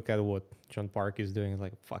just look at what John Park is doing. It's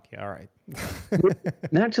like, fuck yeah, all right.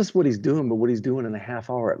 not just what he's doing, but what he's doing in a half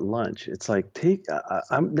hour at lunch. It's like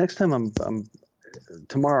I'm next time I'm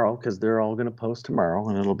tomorrow, because they're all going to post tomorrow,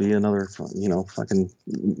 and it'll be another fucking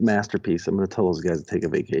masterpiece. I'm going to tell those guys to take a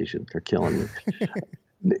vacation. They're killing me.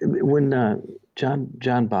 When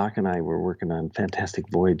John Bach and I were working on Fantastic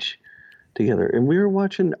Voyage together, and we were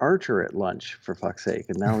watching Archer at lunch, for fuck's sake,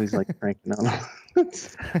 and now he's like cranking on. I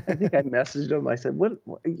think I messaged him. I said, what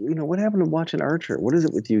happened to watching Archer? What is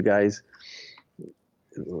it with you guys,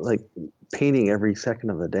 like painting every second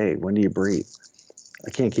of the day? When do you breathe? I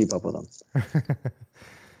can't keep up with them.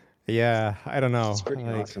 Yeah, I don't It's know. pretty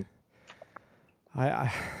Like awesome. I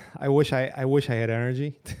I, I wish I had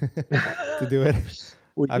energy to do it.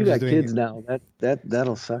 Well, I'm you just got doing kids it. now.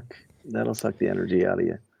 That'll suck. That'll suck the energy out of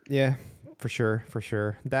you. Yeah, for sure, for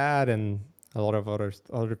sure. That and a lot of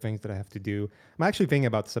other things that I have to do. I'm actually thinking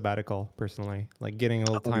about sabbatical personally, like getting a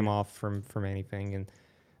little Oh time yeah. off from anything and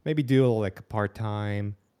maybe do a little like a part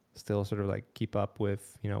time, still sort of like keep up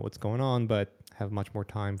with what's going on, but have much more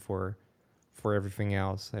time for everything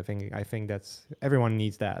else. I think that's everyone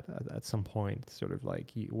needs that at some point. Sort of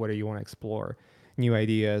like whether you want to explore new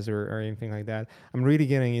ideas or anything like that. I'm really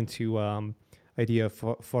getting into idea of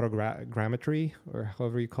photogrammetry or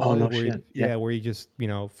however you Oh call it, no where shit. Yeah. where you just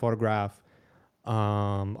photograph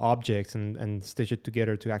objects and stitch it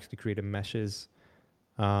together to actually create a meshes.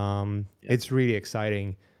 Yeah. It's really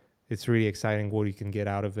exciting. It's really exciting what you can get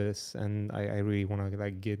out of this, and I really want to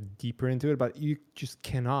like get deeper into it. But you just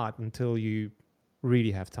cannot until you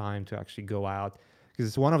really have time to actually go out, because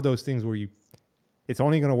it's one of those things where it's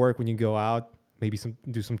only going to work when you go out, maybe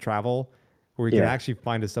do some travel, where you can Yeah. actually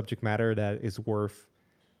find a subject matter that is worth,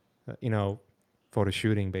 uh, you know, photo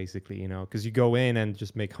shooting basically. Because you go in and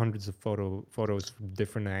just make hundreds of photos from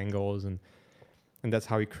different angles, and that's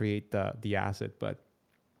how you create the asset. But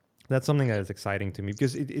that's something that is exciting to me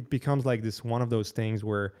because it becomes like this one of those things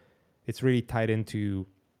where it's really tied into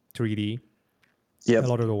 3D. A Yep.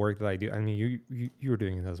 lot of the work that I do, I mean, you're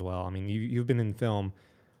doing it as well. I mean, you've been in film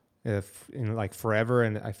if in like forever,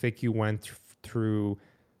 and I think you went through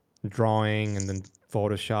drawing and then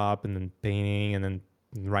Photoshop and then painting and then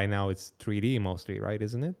Right now it's 3D mostly, right?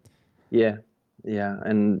 Isn't it? Yeah, yeah,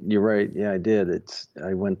 and you're right. Yeah, I did.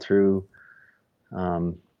 I went through.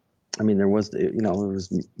 Um, I mean, there was it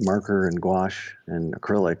was marker and gouache and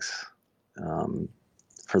acrylics um,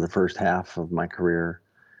 for the first half of my career,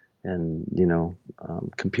 and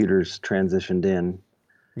computers transitioned in,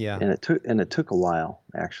 Yeah. and it took a while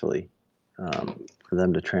actually for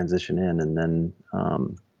them to transition in, and then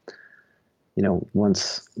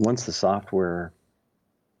once the software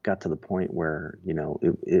got to the point where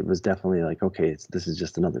it was definitely like, okay, this is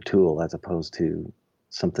just another tool as opposed to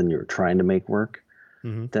something you're trying to make work.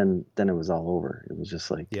 Mm-hmm. Then it was all over. It was just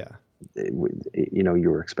like Yeah. you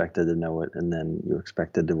were expected to know it, and then you were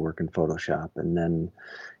expected to work in Photoshop, and then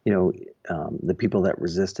the people that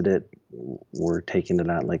resisted it were taking it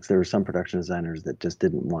on. Like there were some production designers that just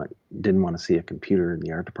didn't want to see a computer in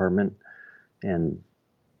the art department, and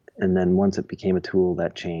then once it became a tool,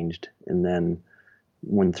 that changed, and then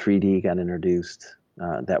when 3D got introduced,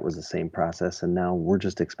 that was the same process, and now we're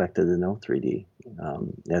just expected to know 3D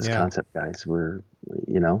as Yeah. concept guys.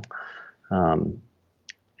 You know, um,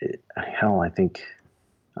 hell, I think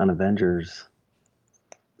on Avengers,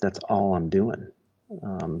 that's all I'm doing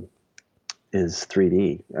is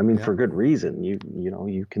 3D. I mean, Yeah. for good reason. You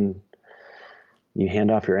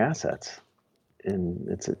hand off your assets, and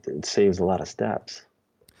it saves a lot of steps.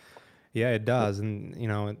 Yeah, it does. And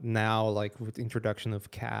now like with the introduction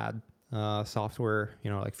of CAD software,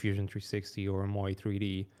 like Fusion 360 or Moi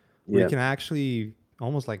 3D, we Yeah. can actually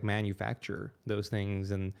almost like manufacture those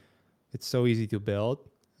things, and it's so easy to build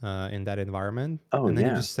in that environment. Oh And then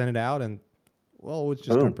you yeah. just send it out, and well, Boom.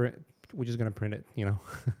 we're just gonna print it.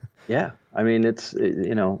 Yeah. I mean, and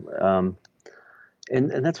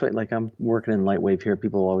that's why, like, I'm working in Lightwave here.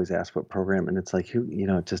 People always ask what program, and it's like,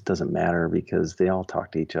 it just doesn't matter because they all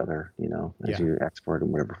talk to each other, as Yeah. you export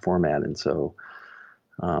in whatever format. And so,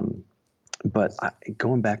 um, but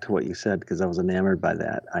going back to what you said, because I was enamored by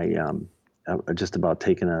that, I just about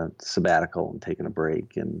taking a sabbatical and taking a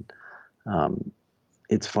break, and um,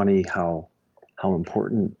 it's funny how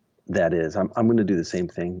important that is. I'm going to do the same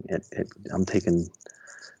thing. I'm taking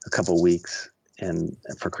a couple weeks and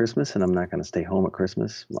for Christmas, and I'm not going to stay home at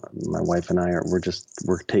Christmas. My wife and I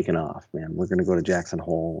we're taking off, man. We're going to go to Jackson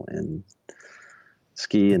Hole and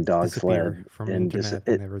ski and dog Disappear sled from internet and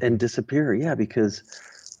and everything. disappear. Yeah, because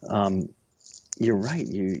um, you're right.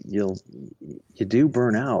 You do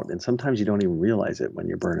burn out, and sometimes you don't even realize it when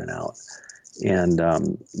you're burning out. And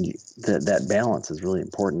that balance is really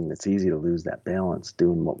important. It's easy to lose that balance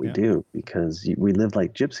doing what we Yeah. do because we live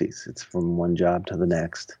like gypsies. It's from one job to the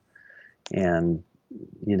next, and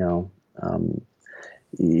you know, um,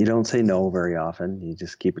 you don't say no very often. You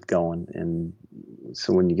just keep it going. And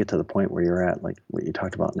so when you get to the point where you're at, like what you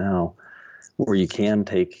talked about now, where you can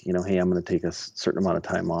take, hey, I'm going to take a certain amount of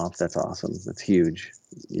time off. That's awesome. That's huge.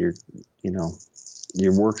 You know,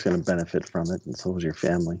 your work's going to benefit from it, and so is your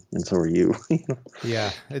family, and so are you.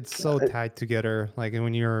 Yeah, it's so tied together. Like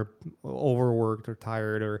when you're overworked or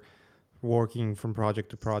tired or working from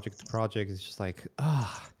project to project to project, it's just like,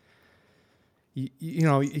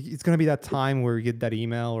 it's gonna be that time where you get that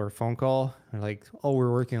email or phone call, and like, oh,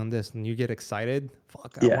 we're working on this, and you get excited.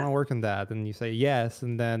 Fuck, I want Yeah, to work on that, and you say yes,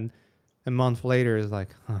 and then a month later, it's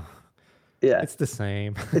like, yeah. it's the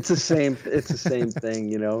same. It's the same thing.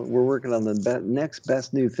 We're working on the next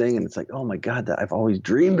best new thing, and it's like, oh my god, that I've always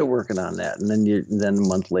dreamed of working on that. And then a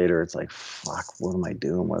month later, it's like, fuck, what am I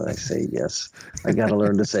doing? What did I say? Yes, I got to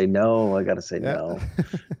learn to say no. I got to say Yeah, no.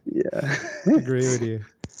 Yeah. agree with you.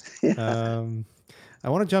 Yeah. Um, I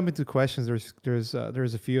want to jump into questions. There's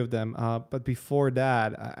a few of them. But before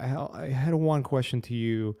that, I had one question to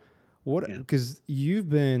you. What, Yeah. because you've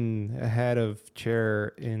been a head of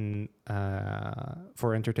chair in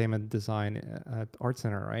for entertainment design at Art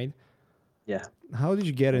Center, right? Yeah. How did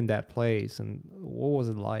you get in that place, and what was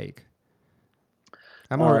it like?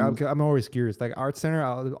 Um, I'm always curious. Like Art Center,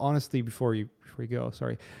 honestly, before you go,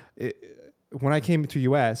 sorry, when I came to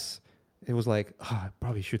US, it was like, oh, I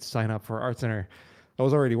probably should sign up for Art Center. I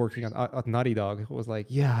was already working at Naughty Dog. It was like,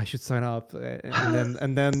 yeah, I should sign up.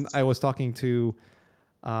 And then I was talking to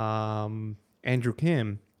Andrew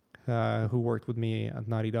Kim, who worked with me at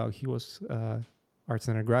Naughty Dog. He was Art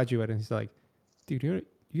Center graduate, and he's like, dude,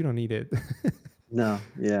 you don't need it. no.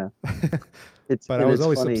 Yeah. It's But I and was it's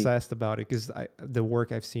always funny. obsessed about it because the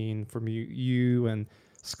work I've seen from you and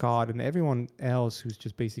Scott and everyone else who's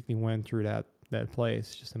just basically went through that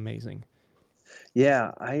place, just amazing.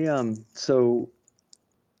 Yeah.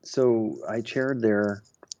 So I chaired there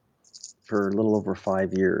for a little over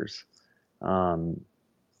 5 years, um,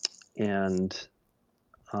 and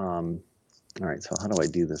all right. So how do I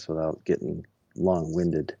do this without getting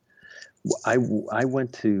long-winded. I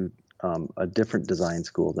went to a different design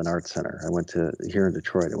school than Art Center. I went to here in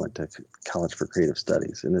Detroit. I went to College for Creative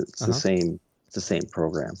Studies, and it's the same. It's the same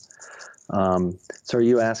program. So, are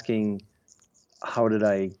you asking how did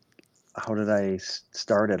I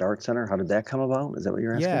start at Art Center? How did that come about? Is that what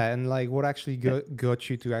you're asking? Yeah, and like what actually got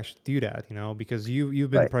you to actually do that? You know, because you've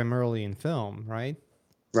been Right. primarily in film, right?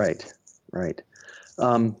 Right. Right.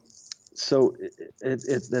 So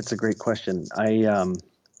that's a great question. I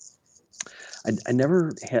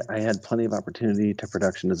never had, I had plenty of opportunity to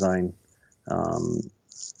production design, um,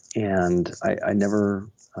 and I never,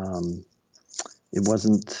 it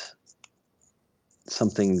wasn't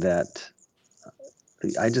something that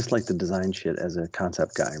I just like to design shit as a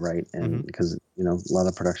concept guy, right? And because, a lot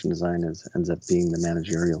of production design ends up being the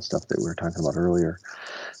managerial stuff that we were talking about earlier.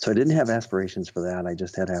 So I didn't have aspirations for that. I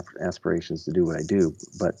just had aspirations to do what I do.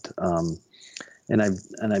 But, and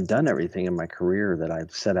I've done everything in my career that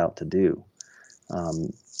I've set out to do.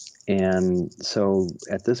 And so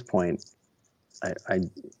at this point, I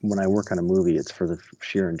when I work on a movie, it's for the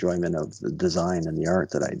sheer enjoyment of the design and the art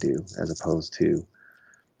that I do, as opposed to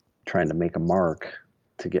trying to make a mark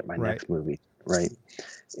to get my next movie, right?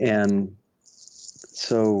 And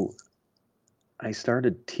so I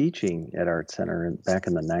started teaching at Art Center back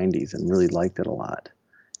in the 90s and really liked it a lot,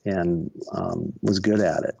 and was good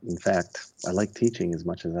at it. In fact, I like teaching as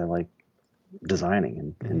much as I like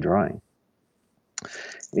designing and drawing,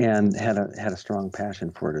 and had a strong passion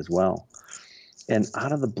for it as well. And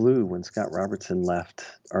out of the blue, when Scott Robertson left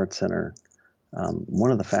Art Center,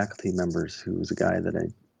 one of the faculty members, who was a guy that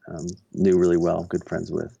I knew really well, good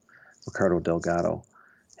friends with, Ricardo Delgado,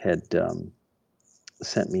 had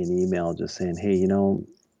sent me an email just saying, hey, I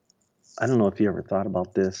don't know if you ever thought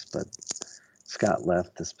about this, but Scott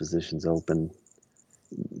left, this position's open,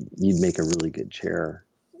 you'd make a really good chair.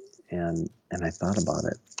 And I thought about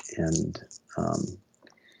it, and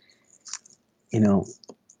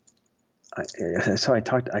so I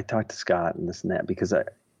talked to Scott and this and that, because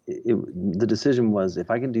the decision was, if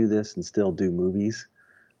I can do this and still do movies,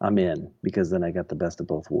 I'm in, because then I got the best of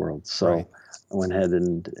both worlds. So I went ahead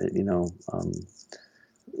and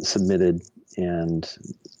submitted, and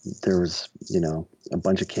there was a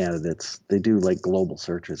bunch of candidates. They do like global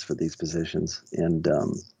searches for these positions, and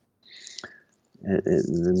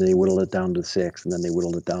then they whittled it down to 6, and then they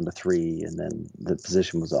whittled it down to 3, and then the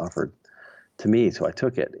position was offered to me. So I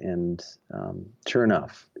took it, and sure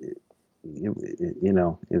enough,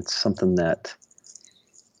 it's something that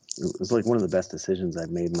it was like one of the best decisions I've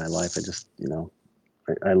made in my life. I just,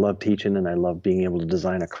 I love teaching, and I love being able to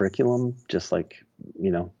design a curriculum, just like,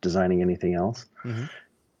 designing anything else.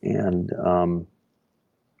 And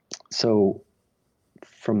so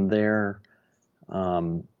from there,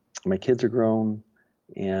 my kids are grown,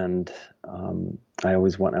 and I'm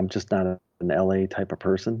just not an LA type of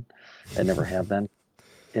person. I never have been.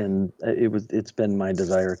 And it's been my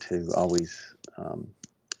desire to always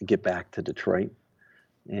get back to Detroit.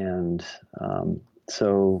 And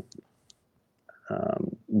so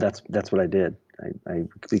that's what I did.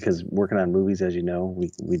 Because working on movies, as you know,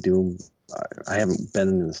 we do. I haven't been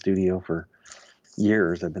in the studio for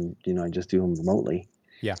years. I've been, I just do them remotely.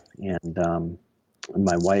 Yeah. And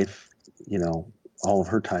my wife, all of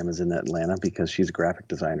her time is in Atlanta because she's a graphic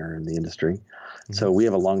designer in the industry. So we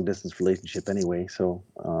have a long distance relationship anyway. So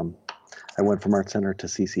I went from Art Center to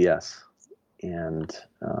CCS, and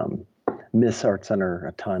miss Art Center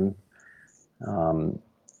a ton.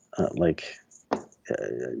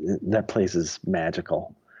 That place is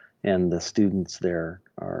magical, and the students there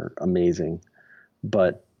are amazing.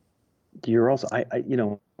 But you're also,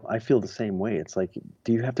 I feel the same way. It's like,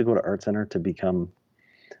 do you have to go to Art Center to become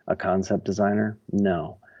a concept designer?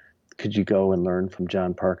 No. Could you go and learn from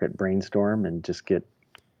John Park at Brainstorm and just get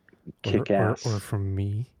kick ass? Or from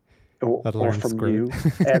me. Or from Squared. you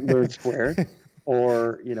at Learn Squared,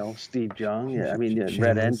 or Steve Jung. Yeah, I mean,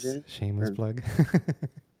 Red Engine. Shameless plug.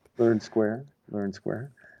 Learn Square.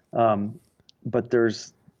 But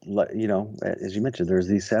there's, as you mentioned, there's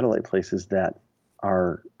these satellite places that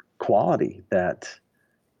are quality, that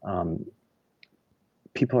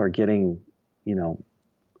people are getting,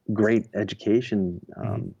 great education,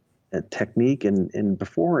 technique, and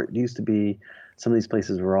before it used to be, some of these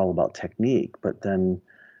places were all about technique, but then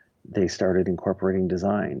they started incorporating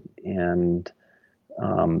design. And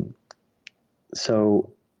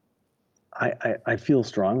so I feel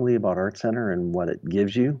strongly about Art Center and what it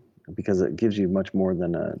gives you, because it gives you much more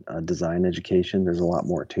than a design education. There's a lot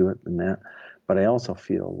more to it than that. But I also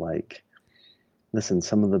feel like, listen,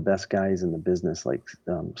 some of the best guys in the business, like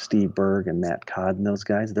Steve Berg and Matt Codd and those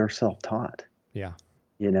guys, they're self-taught. Yeah.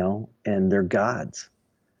 and they're gods.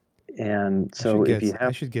 And so if you I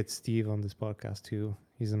have, should get Steve on this podcast too.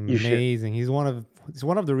 He's you should, amazing. He's one of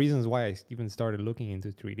the reasons why I even started looking into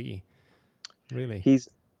 3D. Really. he's,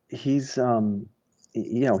 he's,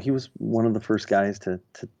 he was one of the first guys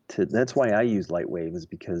that's why I use Lightwave, is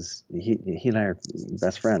because he and I are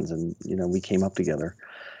best friends, and, we came up together.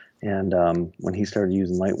 And when he started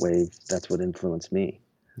using Lightwave, that's what influenced me,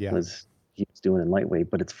 Yeah. was he was doing it in Lightwave.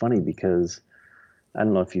 But it's funny because I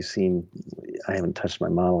don't know if you've seen, I haven't touched my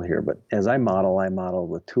model here, but as I model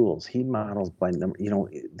with tools. He models by number.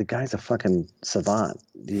 The guy's a fucking savant.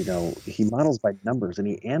 He models by numbers and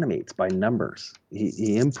he animates by numbers.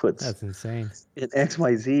 He inputs That's insane. in X,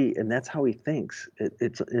 Y, Z, and that's how he thinks.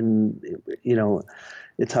 It's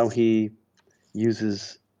how he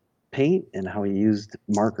uses paint and how he used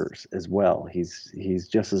markers as well. He's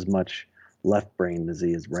just as much left brain as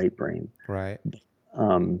he is right brain. Right.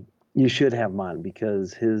 You should have him on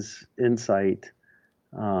because his insight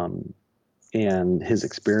and his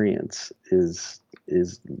experience is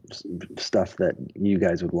stuff that you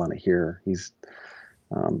guys would want to hear.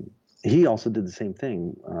 He also did the same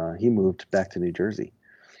thing. He moved back to New Jersey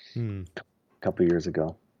a couple of years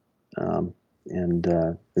ago, and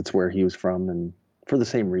it's where he was from, and for the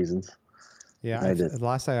same reasons. Yeah. The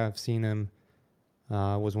last time I've seen him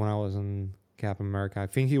was when I was in Captain America. I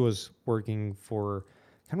think he was working for.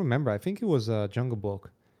 I can't remember. I think it was Jungle Book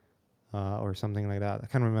or something like that. I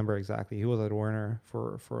can't remember exactly. He was at Warner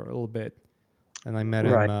for a little bit, and I met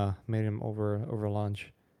Right. him over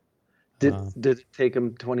lunch. Did it take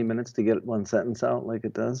him 20 minutes to get one sentence out like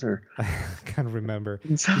it does, or? I can't remember.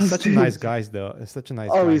 He's such a nice guy, though. He's such a nice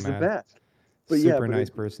guy, Oh, he's man. the best. But Super nice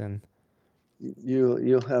person.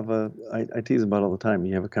 You'll have I tease him about all the time.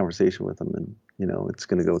 You have a conversation with him, and it's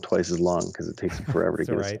going to go twice as long because it takes him forever to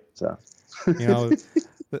get right. it. So,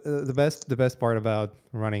 the best part about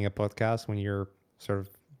running a podcast when you're sort of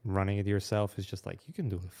running it yourself is just like you can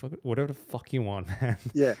do whatever the fuck you want, man.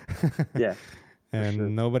 Yeah. And sure.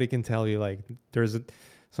 Nobody can tell you like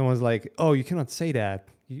someone's like, oh, you cannot say that.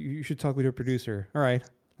 You should talk with your producer. All right,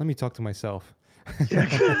 let me talk to myself.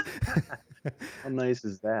 How nice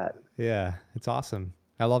is that? Yeah, it's awesome.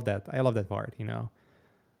 I love that. I love that part.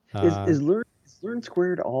 Is Learn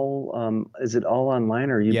Squared all? Is it all online,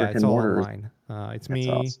 or are you brick it's and all mortar? online. It's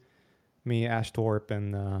me, Ash Thorpe,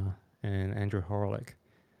 and Andrew Horlick,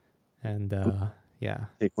 and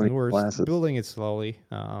Take one and we're classes. building it slowly.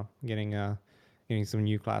 Getting some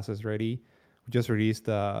new classes ready. We just released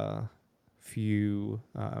a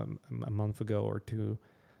month ago or two.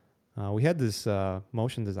 We had this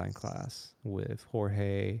motion design class with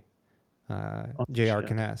Jorge J.R.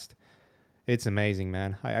 Canest. It's amazing,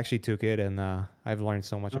 man. I actually took it, and I've learned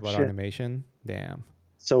so much about animation. Damn.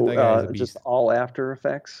 So that guy is a beast. Just all After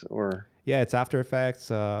Effects, or? Yeah, it's After Effects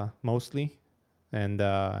mostly, and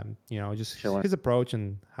just his approach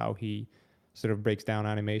and how he sort of breaks down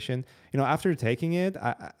animation. After taking it,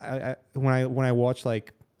 when I watch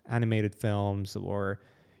like animated films, or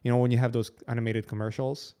when you have those animated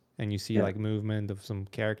commercials and you see like movement of some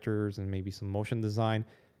characters and maybe some motion design,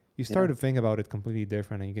 you start to think about it completely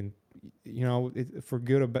different, and you can, for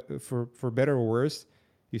good or for better or worse,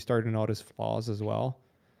 you start to notice flaws as well.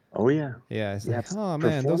 Oh yeah. Yeah, it's like, oh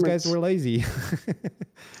man, those guys were lazy.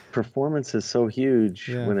 Performance is so huge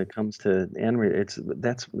when it comes to animated.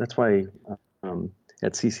 That's why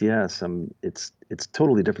at CCS it's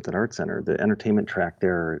totally different than Art Center. The entertainment track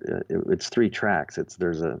there, it's 3 tracks.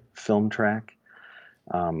 There's a film track,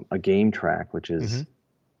 a game track, which is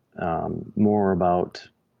more about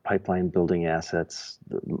pipeline building assets,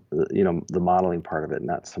 the modeling part of it,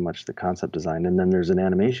 not so much the concept design. And then there's an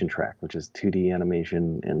animation track, which is 2D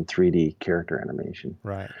animation and 3D character animation.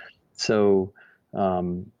 Right. So,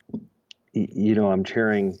 I'm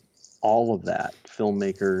chairing all of that: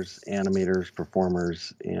 filmmakers, animators,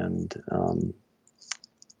 performers, and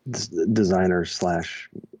designers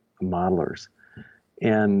 / modelers.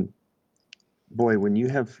 And boy, when you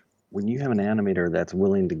have an animator that's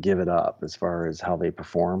willing to give it up as far as how they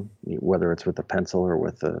perform, whether it's with a pencil or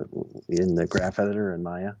in the graph editor in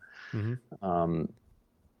Maya,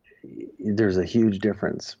 there's a huge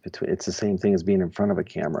difference between. It's the same thing as being in front of a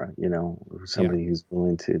camera. Somebody who's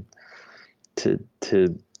willing to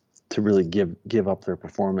really give up their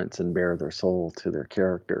performance and bare their soul to their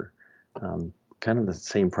character. Kind of the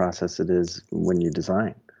same process it is when you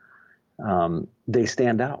design. They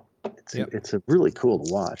stand out. It's a really cool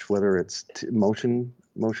to watch, whether it's motion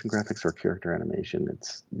graphics or character animation.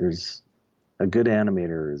 There's a good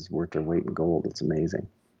animator is worth their weight in gold. It's amazing.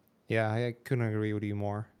 Yeah, I couldn't agree with you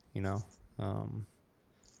more.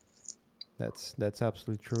 That's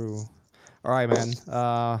absolutely true. All right,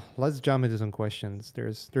 man. Let's jump into some questions.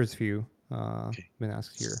 There's a few Okay. been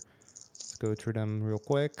asked here. Let's go through them real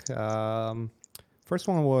quick. First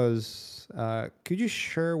one was, could you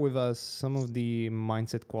share with us some of the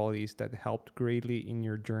mindset qualities that helped greatly in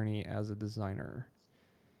your journey as a designer?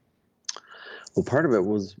 Well, part of it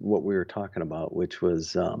was what we were talking about, which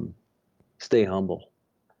was stay humble,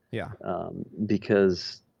 Yeah.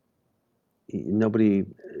 because nobody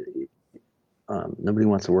nobody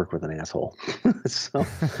wants to work with an asshole. so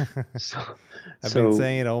so I've been so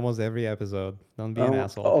saying it almost every episode. Don't be an oh,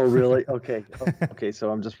 asshole. oh really? Okay. Okay, so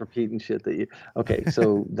I'm just repeating shit that you. Okay,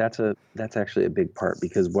 so that's actually a big part,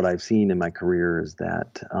 because what I've seen in my career is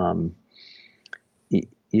that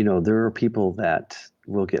there are people that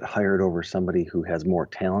will get hired over somebody who has more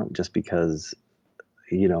talent just because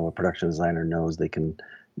a production designer knows they can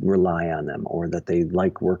rely on them, or that they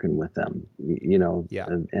like working with them, Yeah.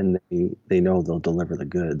 and they know they'll deliver the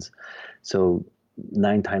goods. So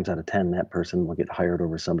 9 times out of 10, that person will get hired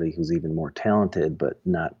over somebody who's even more talented, but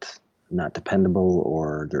not dependable,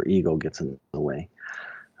 or their ego gets in the way.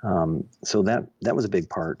 So that was a big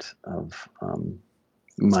part of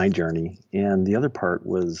my journey. And the other part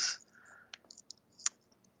was,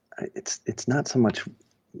 it's not so much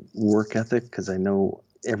work ethic, because I know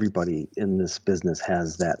everybody in this business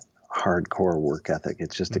has that hardcore work ethic.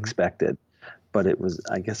 It's just Mm-hmm. expected. But it was,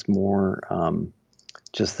 I guess, more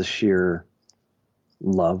just the sheer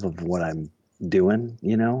love of what I'm doing.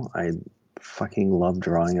 I fucking love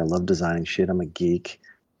drawing. I love designing shit. I'm a geek.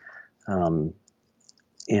 Um,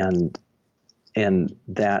 and and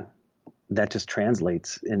that just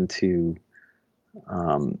translates into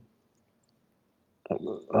um,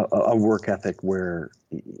 a work ethic where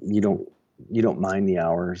you don't mind the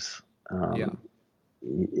hours, Yeah.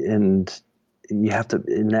 and you have to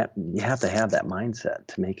have that mindset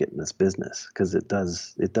to make it in this business, because it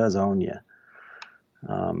does own you.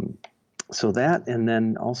 Um, so that, and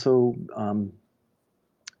then also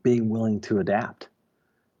being willing to adapt.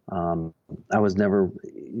 Um, I was never,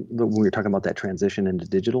 when we were talking about that transition into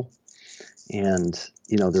digital, and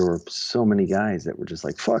there were so many guys that were just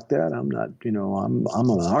like, fuck that, I'm not, I'm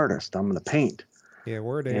an artist, I'm gonna paint. Yeah.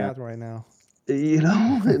 Where are they And at right now?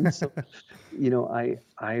 and so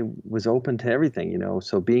I was open to everything.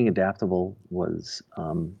 So being adaptable was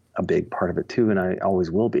a big part of it too, and I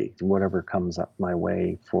always will be, whatever comes up my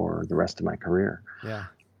way for the rest of my career. Yeah.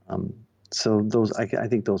 um, so I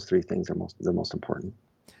think those three things are the most important.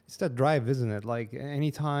 It's that drive, isn't it? Like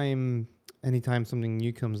anytime something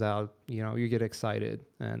new comes out, you get excited,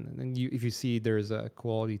 and if you see there's a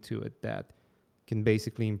quality to it that can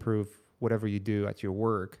basically improve whatever you do at your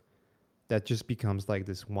work, that just becomes like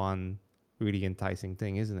this one really enticing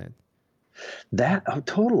thing, isn't it? That, oh,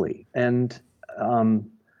 totally. And um,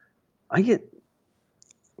 I get,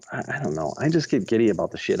 I don't know, I just get giddy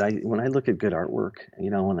about the shit. When I look at good artwork,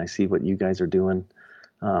 and I see what you guys are doing,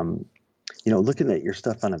 um, looking at your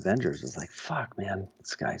stuff on Avengers is like, fuck, man,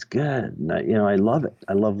 this guy's good. And I love it.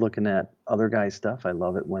 I love looking at other guys' stuff. I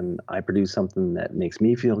love it when I produce something that makes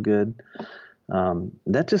me feel good.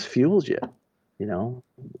 That just fuels you. You know,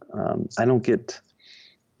 I don't get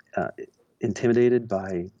uh, intimidated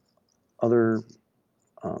by other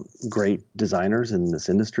great designers in this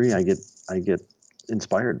industry. I get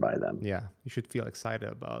inspired by them. Yeah, you should feel excited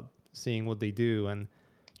about seeing what they do and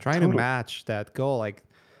trying to Totally. match that goal. Like,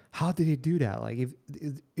 how did he do that? Like, if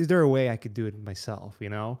is there a way I could do it myself?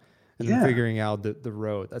 And then Yeah. figuring out the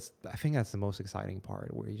road. I think that's the most exciting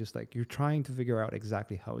part, where you're trying to figure out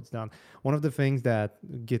exactly how it's done. One of the things that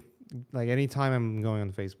get, like, anytime I'm going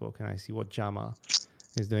on Facebook and I see what Jama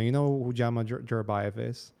is doing, you know who Jama Jurabayev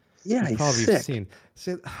is? Yeah. You've He's probably sick. seen.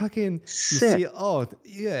 So how can you Sick. see? Oh,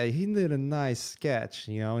 yeah, he did a nice sketch,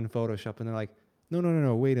 in Photoshop, and they're like, no, no, no,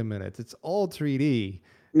 no, wait a minute, it's all 3D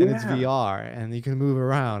and it's Yeah. VR and you can move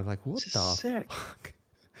around. Like, what Just the sick. fuck?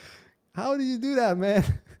 How do you do that, man?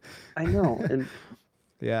 I know. And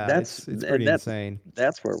Yeah, that's it's and pretty that insane.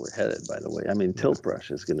 that's where we're headed, by the way. I mean, Yeah, tilt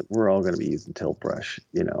brush we're all going to be using tilt brush,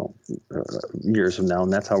 years from now,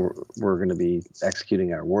 and that's how we're going to be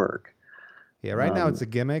executing our work. yeah. Right now it's um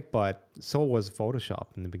a gimmick, but so was Photoshop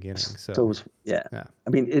in the beginning. so So yeah, yeah, I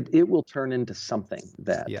mean, it will turn into something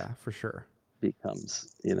that yeah, for sure.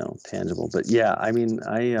 becomes, tangible. But yeah, I mean,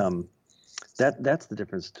 that's the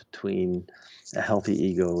difference between a healthy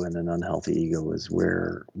ego and an unhealthy ego, is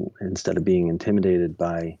where, instead of being intimidated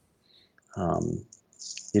by um,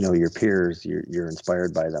 your peers, you're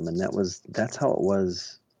inspired by them. And that's how it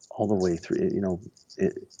was all the way through.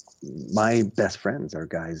 My best friends are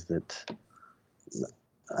guys that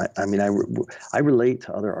I mean, I relate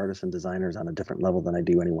to other artists and designers on a different level than I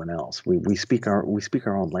do anyone else. We speak our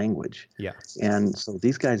own language, Yeah. and so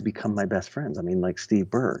these guys become my best friends. I mean, like Steve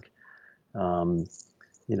Berg, um,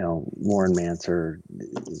 Warren Manser,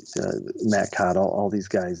 Matt Cott, all these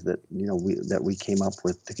guys that we came up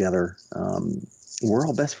with together. We're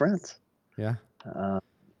all best friends, Yeah. uh,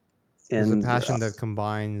 There's a and passion that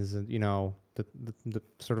combines, the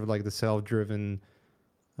sort of like the self-driven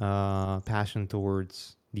passion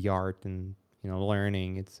towards the art and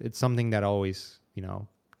learning. It's something that always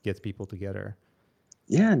gets people together.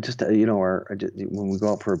 yeah, and just when we go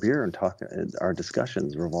out for a beer and talk, our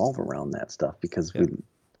discussions revolve around that stuff because Yeah.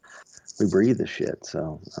 we breathe the shit.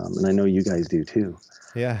 So, and I know you guys do too.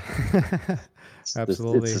 Yeah. It's the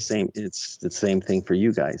Absolutely. same. It's the same thing for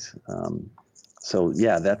you guys. So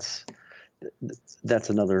yeah, that's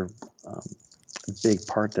another um, big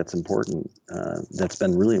part that's important. That's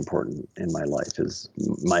been really important in my life is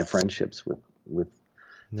my friendships with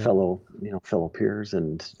Yeah. fellow peers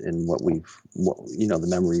and the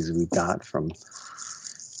memories we've got from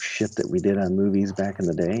shit that we did on movies back in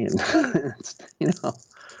the day, and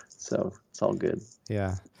so it's all good.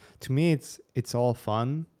 Yeah. To me, it's all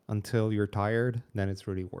fun until you're tired. Then it's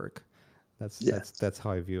really work. That's Yeah, that's that's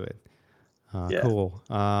how I view it. yeah. Cool.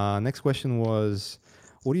 Next question was,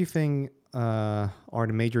 what do you think are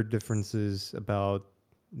the major differences about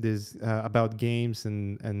games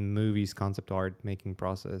and movies concept art making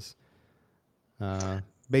process?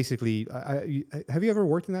 Basically, have you ever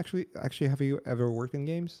worked in actually have you ever worked in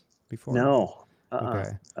games before? No,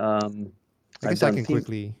 Okay, I I've guess I done can theme.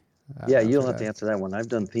 quickly Yeah, answer you'll have to that. answer that one. I've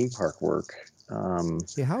done theme park work.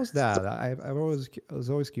 Yeah, how's that? I was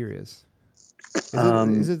always curious. Is it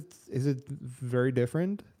Um, is it is it very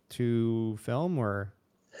different to film, or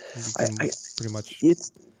you I, can I, pretty much?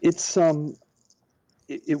 it's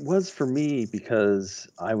it was for me because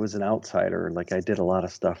I was an outsider. Like I did a lot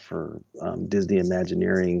of stuff for Disney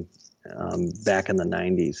Imagineering back in the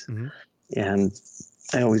 '90s, Mm-hmm. and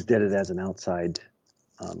I always did it as an outside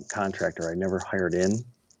contractor. I never hired in,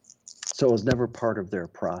 so it was never part of their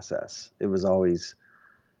process. It was always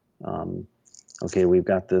um, okay. We've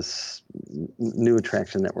got this new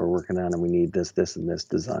attraction that we're working on, and we need this, and this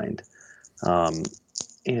designed.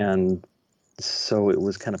 And so it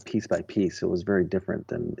was kind of piece by piece. It was very different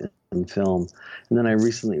than in film. And then I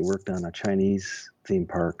recently worked on a Chinese theme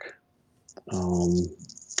park um,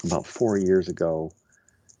 about 4 years ago,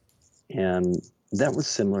 and that was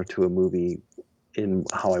similar to a movie in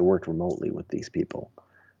how I worked remotely with these people.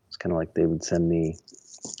 It's kind of like they would send me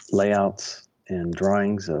layouts and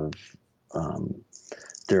drawings of um,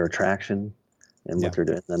 their attraction and what Yeah. they're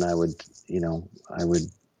doing. Then I would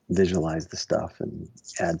visualize the stuff and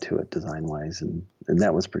add to it design wise, and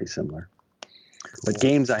that was pretty similar. But Cool.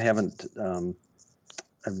 games, I haven't.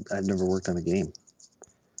 I've never worked on a game.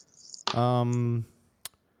 Um,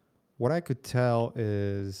 what I could tell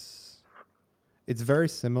is it's very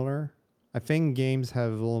similar. I think games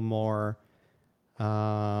have a little more.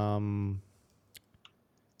 Um,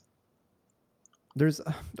 there's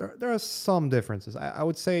there are some differences. I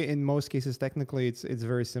would say in most cases, technically, it's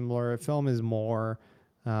very similar. Film is more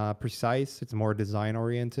precise. It's more design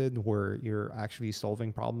oriented, where you're actually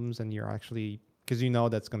solving problems and you're actually because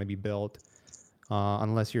that's going to be built.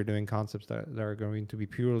 Unless you're doing concepts that are going to be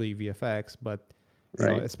purely VFX, but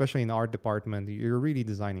Right. especially in the art department, you're really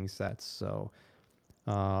designing sets. So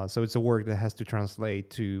it's a work that has to translate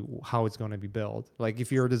to how it's going to be built. Like if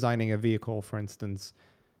you're designing a vehicle, for instance,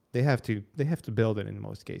 they have to build it in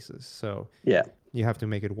most cases. So Yeah. you have to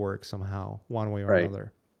make it work somehow, one way or Right.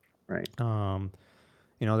 another. Right. Um,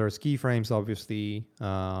 there's keyframes, obviously,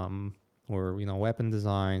 or weapon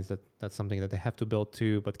designs. That's something that they have to build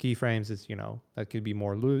too. But keyframes is that could be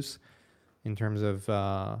more loose in terms of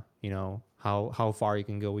how far you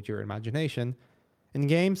can go with your imagination. In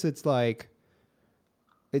games, it's like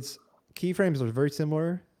it's keyframes are very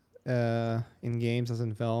similar in games as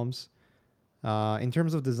in films. In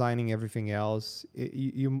terms of designing everything else,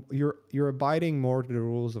 you're abiding more to the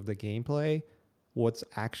rules of the gameplay, what's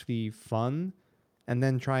actually fun, and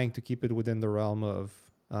then trying to keep it within the realm of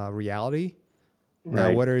reality. Now,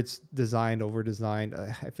 Right. whether it's designed over designed,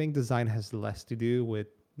 I think design has less to do with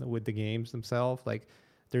the games themselves. Like,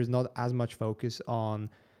 there's not as much focus on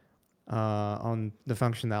the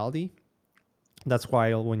functionality. That's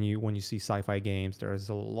why when you see sci-fi games, there's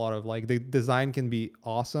a lot of like the design can be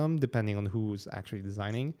awesome depending on who's actually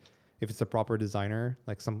designing. If it's a proper designer,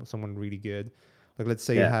 like someone really good, like let's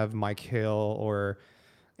say you Yeah. have Mike Hill or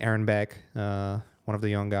Aaron Beck, one of the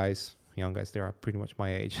young guys young guys. They are pretty much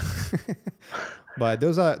my age. But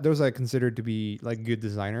those are considered to be like good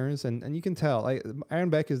designers, and you can tell. Like Aaron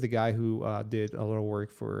Beck is the guy who did a lot of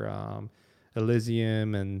work for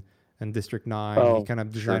Elysium and District 9. He Oh, kind of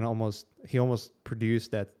sure. designed almost. He almost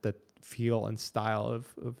produced that feel and style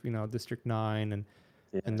of District 9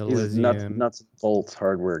 Yeah, and he's Elysium. nuts and bolts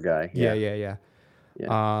hardware guy. Yeah, Yeah, yeah, yeah.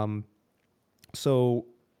 yeah, Um, so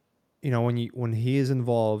when he is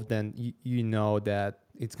involved, then you know that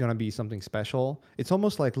it's gonna be something special. It's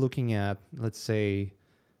almost like looking at, let's say,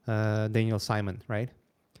 Daniel Simon, right?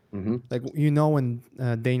 hmm Like when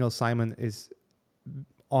Daniel Simon is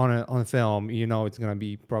on a film, it's gonna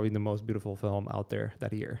be probably the most beautiful film out there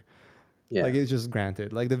that year. yeah, Like it's just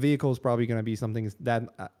granted. Like the vehicle is probably gonna be something that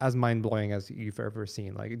as mind blowing as you've ever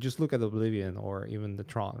seen. Like just look at Oblivion or even the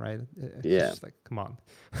Tron, right? It's yeah, just like, come on.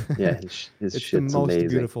 yeah. His It's the shit's most amazing.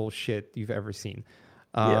 beautiful shit you've ever seen.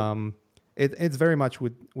 Yep. Um, it's very much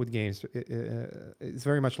with games. It's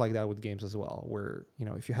very much like that with games as well. Where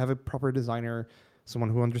if you have a proper designer, someone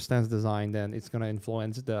who understands design, then it's gonna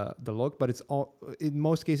influence the look. But it's all in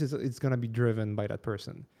most cases it's gonna be driven by that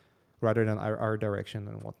person rather than our direction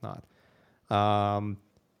and whatnot. Um,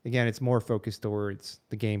 Again, it's more focused towards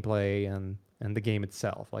the gameplay and the game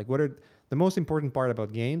itself. Like the most important part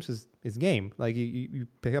about games is game. Like you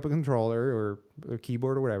pick up a controller or a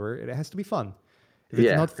keyboard or whatever. It has to be fun. If it's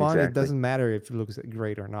Yeah, not fun, it exactly. doesn't matter if it looks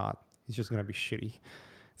great or not. It's just gonna be shitty.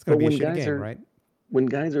 It's gonna But be a shitty game, right? when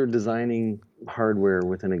guys are designing hardware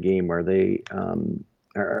within a game, are they?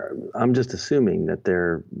 I'm just assuming that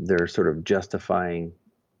they're sort of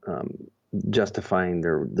um, justifying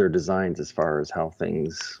their designs as far as how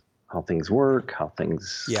things work, how Yeah,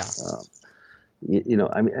 things.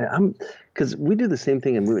 I mean, I'm because we do the same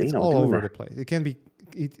thing, and it's all doing over that. the place. It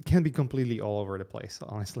can be completely all over the place,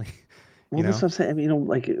 honestly. you Well, that's know. what I'm saying. I mean,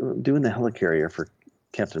 like doing the helicarrier for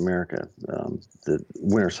Captain America, the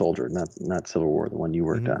Winter Soldier, not Civil War, the one you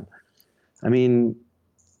worked hmm on. I mean,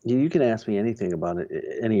 you can ask me anything about it,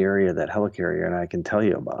 any area of that helicarrier, and I can tell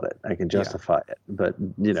you about it. I can Yeah, justify it. But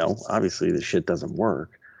obviously the shit doesn't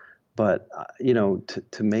work. But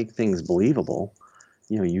to make things believable,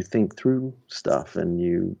 you think through stuff and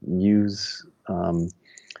you use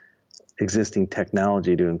existing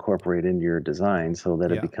technology to incorporate into your design so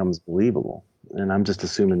that it yeah. becomes believable. And I'm just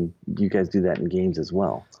assuming you guys do that in games as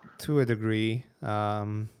well. To a degree.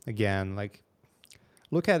 Again, like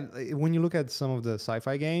when you look at some of the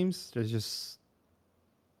sci-fi games, there's just,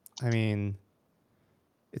 I mean,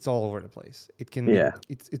 it's all over the place. It can be, Yeah.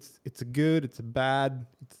 it's a good, it's a bad,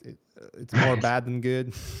 it's more Right. bad than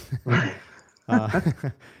good. uh,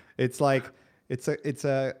 it's like it's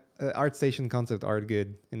a art station concept art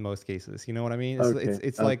good in most cases. You know what I mean? It's it's Okay.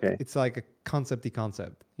 it's like Okay. it's like a concepty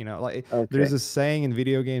concept. Like there's Okay. a saying in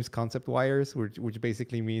video games, concept wires, which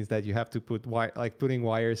basically means that you have to like putting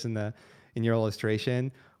wires in your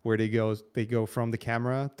illustration where they go from the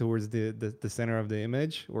camera towards the center of the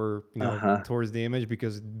image, or Uh-huh. towards the image,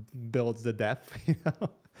 because it builds the depth.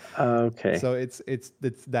 Okay. So it's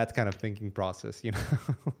that kind of thinking process.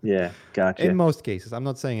 Yeah. In Gotcha. most cases, I'm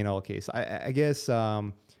not saying in all cases. I guess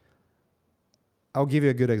I'll give you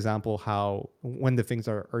a good example how when the things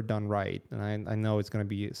are done right, and I know it's going to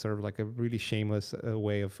be sort of like a really shameless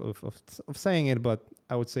way of saying it, but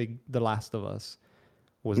I would say The Last of Us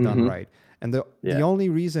was done Mm-hmm. right. And the Yeah. only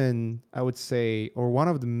reason I would say, or one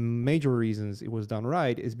of the major reasons it was done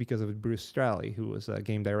right, is because of Bruce Straley, who was a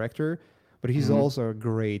game director, but he's Mm-hmm. also a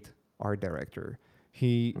great art director.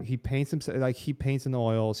 He paints himself, like he paints in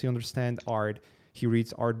oils. He understands art. He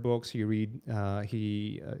reads art books.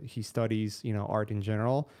 He studies art in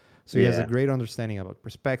general. So he has a Yeah. great understanding about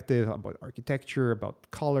perspective, about architecture, about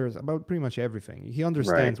colors, about pretty much everything. He Right.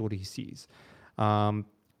 understands what he sees. Um,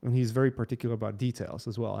 and he's very particular about details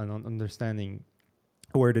as well, and understanding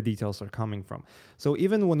where the details are coming from. So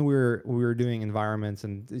even when we're doing environments,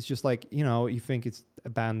 and it's just like you think it's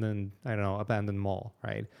abandoned, I don't know, abandoned mall,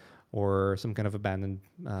 right, or some kind of abandoned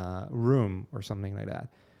room or something like that.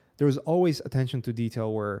 There's always attention to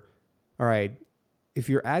detail where, all right, if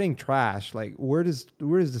you're adding trash, like where does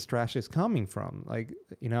this trash is coming from? Like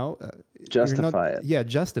you're not, Justify it. yeah,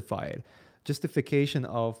 justify it, justification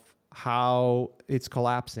of how it's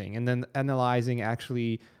collapsing, and then analyzing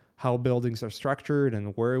actually how buildings are structured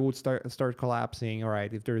and where it would start collapsing. All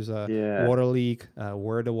right, if there's a Yeah. water leak,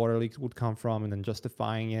 where the water leak would come from, and then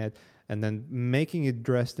justifying it, and then making it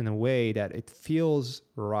dressed in a way that it feels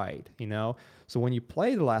right. So when you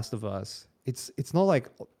play The Last of Us, it's not like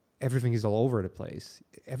everything is all over the place.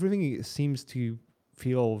 Everything seems to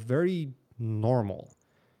feel very normal,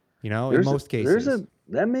 in There's most there's a cases.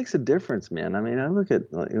 that makes a difference, man. I mean, I look at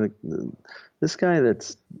this guy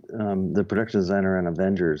that's the production designer on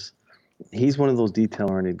Avengers. He's one of those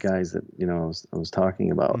detail-oriented guys that I was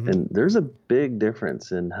talking about, Mm-hmm. and there's a big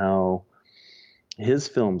difference in how his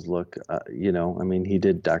films look. I mean, he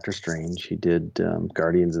did Doctor Strange, he did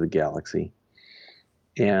Guardians of the Galaxy,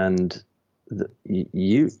 and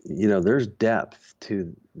there's depth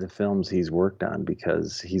to the films he's worked on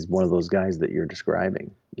because he's one of those guys that you're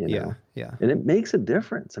describing, Yeah, yeah, and it makes a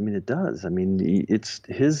difference. I mean, it does. I mean, it's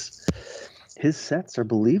his sets are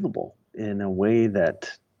believable in a way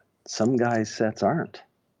that some guys' sets aren't.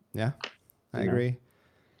 yeah. I You know, agree.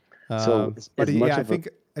 so But as yeah, much I of a think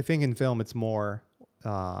I think in film it's more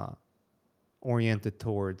uh, oriented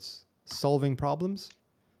towards solving problems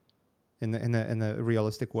in a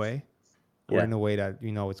realistic way, or yeah, in a way that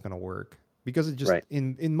you know it's gonna work. Because it just right,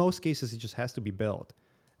 in most cases it just has to be built,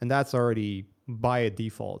 and that's already by a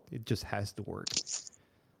default. It just has to work.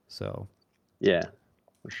 So yeah,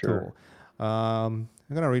 for sure. cool. I'm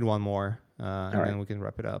gonna read one more, All and right, then we can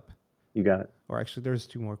wrap it up. you got it. Or actually, there's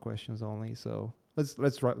two more questions only. So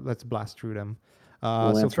let's blast through them.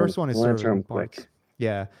 We'll So answer them. first one is We'll sort answer of in them parts. quick.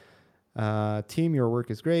 Yeah. Team, your work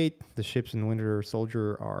is great. The ships in Winter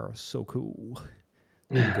Soldier are so cool.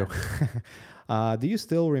 Bingo. Do you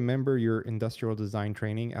still remember your industrial design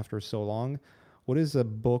training after so long? What is a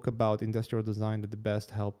book about industrial design that the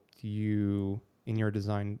best helped you in your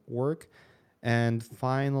design work? And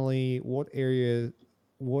finally,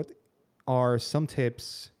 what are some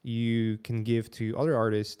tips you can give to other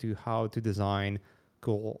artists to how to design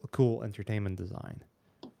cool entertainment design?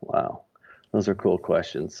 Wow, those are cool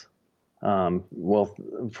questions. Well,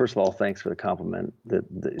 first of all, thanks for the compliment.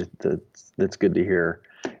 That's good to hear.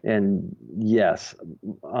 And yes,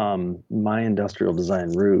 my industrial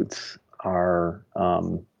design roots are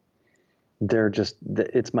they're just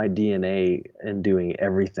it's my DNA in doing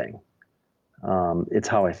everything. It's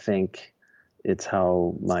how I think. It's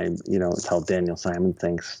how it's how Daniel Simon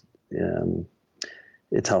thinks. Um,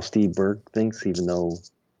 it's how Steve Burke thinks, even though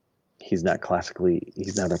he's not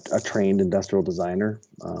a trained industrial designer.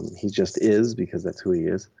 He just is because that's who he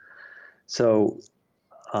is. So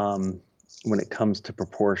um, when it comes to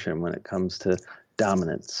proportion, when it comes to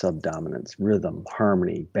dominance, subdominance, rhythm,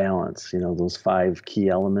 harmony, balance, those five key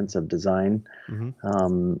elements of design, Mm-hmm.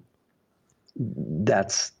 um,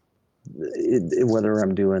 that's whether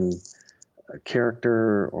I'm doing a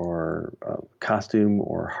character or a costume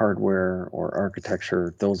or hardware or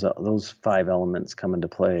architecture, those five elements come into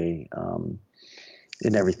play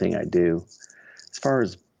in everything I do. As far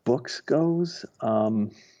as books goes,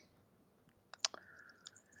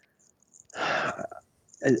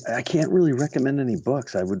 I can't really recommend any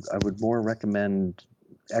books. I would more recommend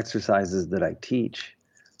exercises that I teach,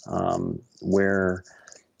 where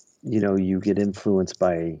you get influenced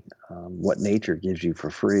by what nature gives you for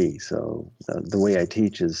free. So the way I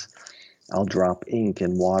teach is I'll drop ink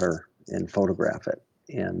in water and photograph it,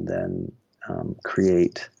 and then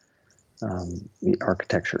create the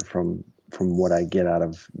architecture from what I get out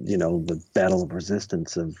of the battle of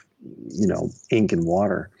resistance of ink and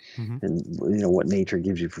water, Mm-hmm. and what nature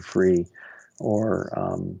gives you for free, or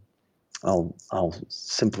I'll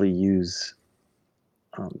simply use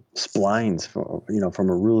splines from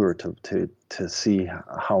a ruler to see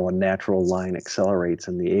how a natural line accelerates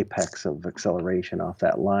and the apex of acceleration off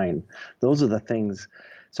that line. Those are the things.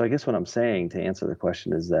 So I guess what I'm saying to answer the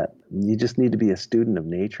question is that you just need to be a student of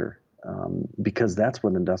nature, because that's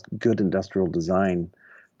what good industrial design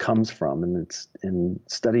comes from, and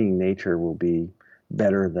studying nature will be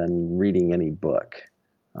better than reading any book.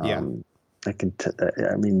 Yeah. Um,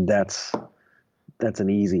 I mean, that's an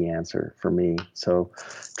easy answer for me. So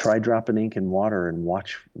try dropping ink in water and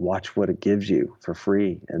watch what it gives you for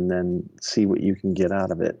free, and then see what you can get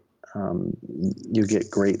out of it. You get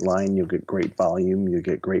great line, you'll get great volume, you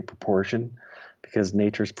get great proportion, because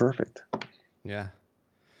nature's perfect. Yeah.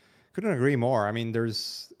 Couldn't agree more. I mean,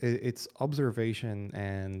 it's observation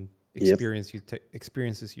and Yep.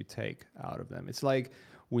 experiences you take out of them. It's like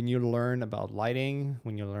when you learn about lighting,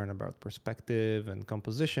 when you learn about perspective and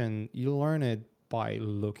composition, you learn it by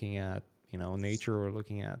looking at nature, or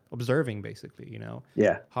looking at observing, basically.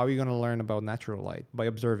 Yeah. How are you going to learn about natural light? By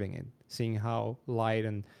observing it, seeing how light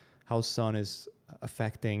and how sun is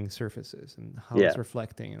affecting surfaces and how Yeah. it's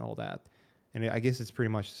reflecting and all that. And I guess it's pretty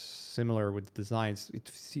much similar with designs. It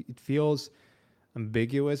feels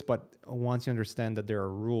ambiguous, but once you understand that there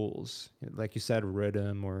are rules, like you said,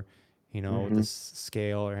 rhythm, or the Hmm.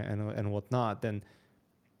 scale, and whatnot, then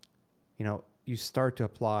you start to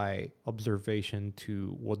apply observation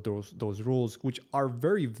to what those rules, which are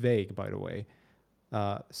very vague, by the way,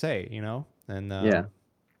 say. And Yeah,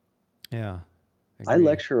 yeah, I agree.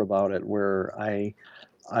 lecture about it where I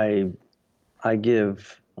I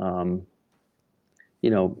give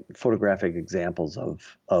photographic examples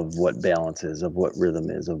of what balance is, of what rhythm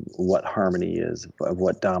is, of what harmony is, of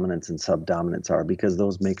what dominance and subdominance are, because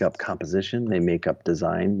those make up composition, they make up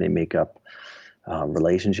design, they make up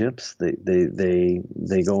relationships.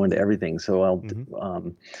 They go into everything. So Hmm.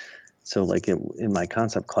 so like in my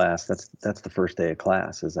concept class, that's the first day of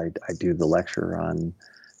class is I do the lecture on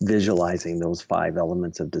visualizing those five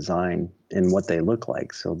elements of design and what they look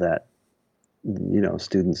like, so that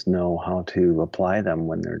students know how to apply them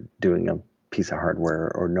when they're doing a piece of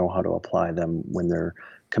hardware, or know how to apply them when they're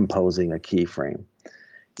composing a keyframe.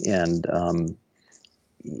 And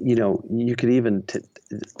you could even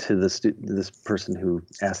to this person who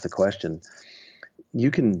asked the question, you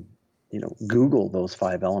can Google those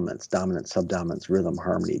five elements: dominance, subdominance, rhythm,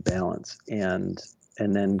 harmony, balance, and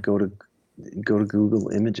then go to Google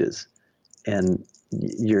Images, and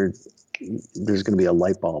you're there's going to be a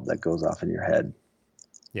light bulb that goes off in your head.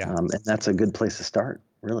 Yeah. And that's a good place to start,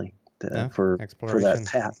 really, Yeah. for that Exploration.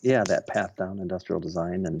 path. Yeah, that path down industrial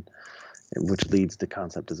design, and which leads to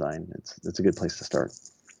concept design. It's a good place to start.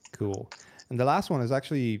 Cool. And the last one is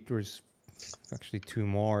actually there's actually two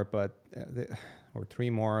more, but or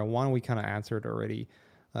three more. One we kind of answered already,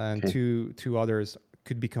 and Okay. two others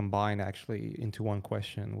could be combined actually into one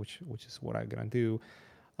question, which is what I'm gonna do.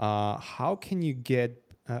 How can you get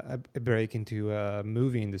a break into a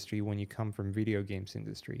movie industry when you come from video games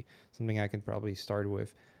industry? Something I can probably start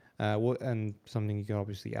with. What and something you can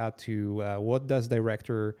obviously add to what does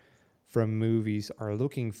director from movies are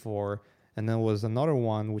looking for? And then was another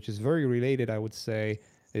one which is very related, I would say,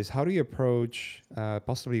 is how do you approach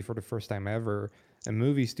possibly for the first time ever a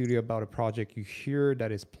movie studio about a project you hear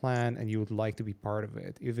that is planned and you would like to be part of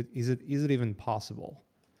it? If it is it even possible?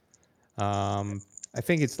 Um, I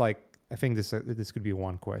think it's like I think this could be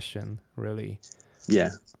one question really.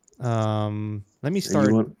 Yeah. Let me You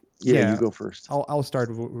start. want? Yeah, you Yeah, go first. I'll start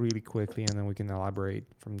really quickly and then we can elaborate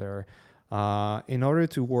from there. In order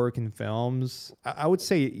to work in films, I would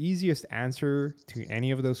say easiest answer to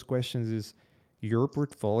any of those questions is your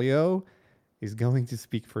portfolio is going to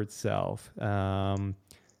speak for itself. And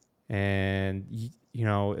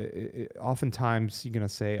oftentimes you're gonna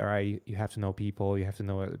say, all right, you have to know people, you have to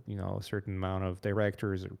know a certain amount of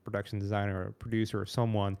directors or production designer or producer or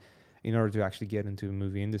someone in order to actually get into the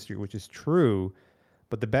movie industry, which is true.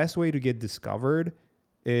 But the best way to get discovered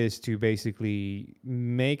is to basically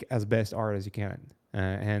make as best art as you can,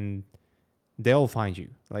 and they'll find you.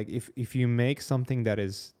 Like if you make something that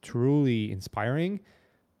is truly inspiring,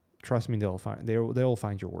 trust me, they'll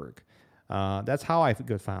find your work. That's how I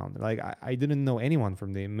got found. Like I didn't know anyone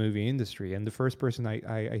from the movie industry, and the first person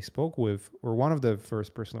I spoke with, or one of the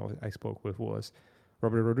first person I spoke with, was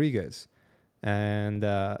Robert Rodriguez, and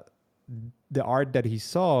the art that he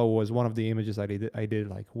saw was one of the images I did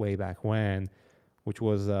like way back when, which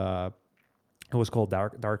was it was called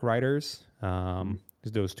Dark Riders.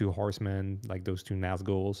 Those two horsemen, like those two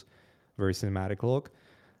Nazguls, very cinematic look.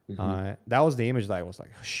 Mm-hmm. That was the image that I was like,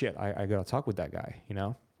 oh, shit, I gotta talk with that guy.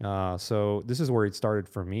 So this is where it started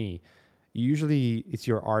for me. Usually, it's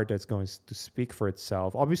your art that's going to speak for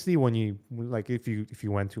itself. Obviously, when you like, if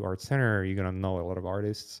you went to art center, you're gonna know a lot of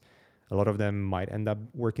artists. A lot of them might end up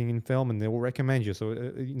working in film, and they will recommend you. So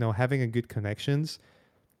having a good connections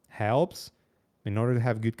helps. In order to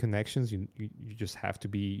have good connections, you just have to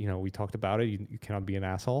be. We talked about it. You cannot be an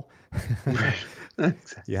asshole.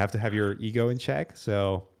 You have to have your ego in check.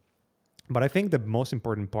 So but I think the most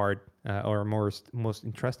important part, or most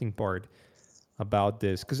interesting part about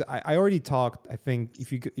this, because I already talked. I think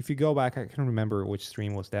if you go back, I can't remember which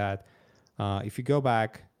stream was that. If you go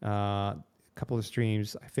back a couple of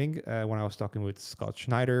streams, I think when I was talking with Scott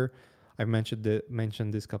Schneider, I mentioned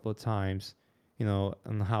this couple of times.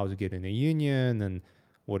 On how to get in a union and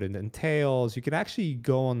what it entails. You can actually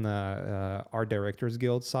go on the Art Directors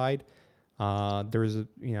Guild side. There's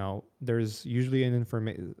usually an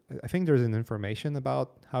information. I think there's an information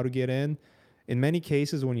about how to get in. In many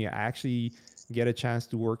cases, when you actually get a chance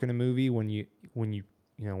to work in a movie,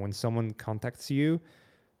 when someone contacts you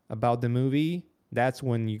about the movie, that's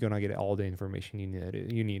when you're gonna get all the information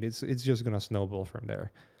you need. It's just gonna snowball from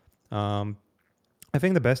there. Um, I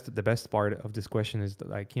think the best part of this question is that,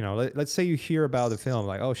 like, let's say you hear about the film,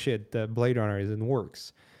 like, oh shit, the Blade Runner is in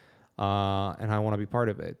works, and I want to be part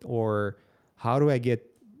of it. Or how do I get,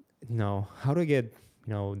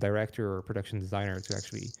 director or production designer to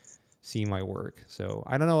actually see my work? So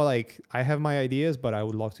I don't know, like I have my ideas, but I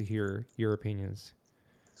would love to hear your opinions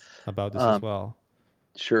about this as Um, well.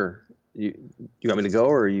 sure. You want me to go,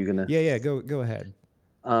 or are you gonna? Yeah, go ahead.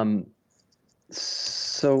 Um,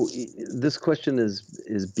 so this question is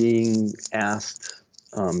being asked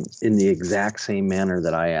in the exact same manner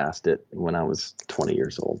that I asked it when I was 20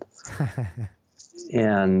 years old,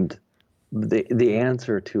 and the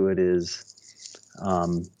answer to it is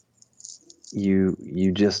um,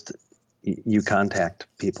 you just you contact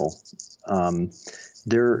people. Um,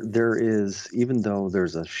 there is, even though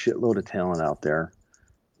there's a shitload of talent out there,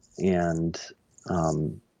 and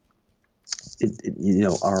um,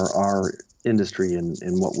 our industry and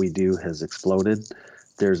what we do has exploded.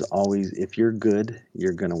 There's always, if you're good,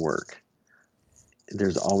 you're going to work.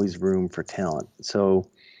 There's always room for talent. So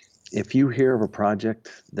if you hear of a project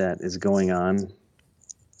that is going on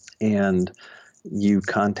and you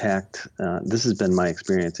contact, this has been my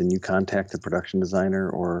experience, and you contact the production designer,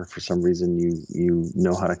 or for some reason you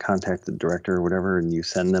know how to contact the director or whatever, and you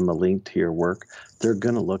send them a link to your work, they're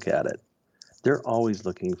going to look at it. They're always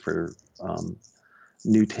looking for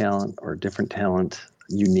new talent or different talent,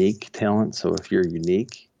 unique talent. So if you're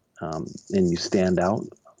unique and you stand out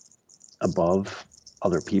above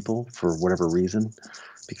other people for whatever reason,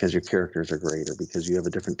 because your characters are great, or because you have a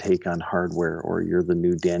different take on hardware, or you're the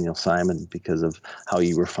new Daniel Simon because of how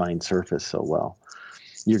you refine Surface so well,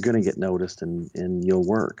 you're going to get noticed, and you'll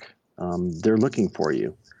work. They're looking for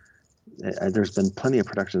you. There's been plenty of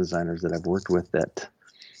production designers that I've worked with that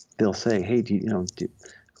they'll say, "Hey, who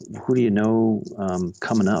do you know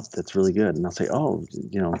coming up that's really good?" And I'll say, "Oh,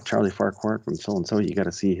 Charlie Farquhar from so and so. You got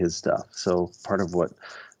to see his stuff." So part of what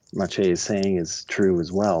Mache is saying is true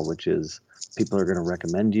as well, which is people are going to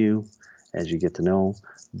recommend you as you get to know.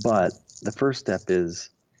 But the first step is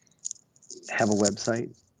have a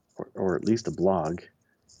website, or at least a blog,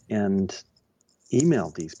 and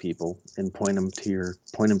email these people and point them to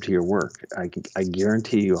your work. I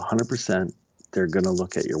guarantee you 100% they're going to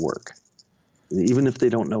look at your work. Even if they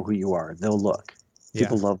don't know who you are, they'll look. Yeah,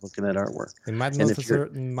 People love looking at artwork. they And if you're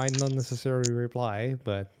might not necessarily reply,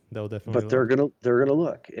 but they'll definitely but they're look. gonna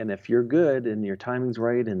look. And if you're good and your timing's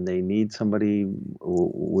right and they need somebody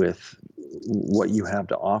with what you have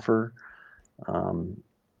to offer, um,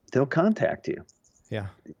 they'll contact you. Yeah,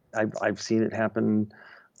 I've seen it happen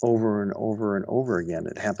over and over and over again.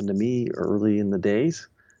 It happened to me early in the days,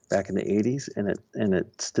 back in the 80s, and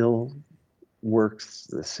it still works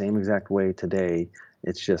the same exact way today.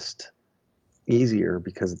 It's just easier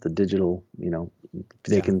because of the digital,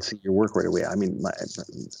 they yeah, can see your work right away. I mean,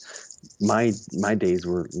 my days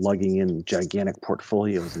were lugging in gigantic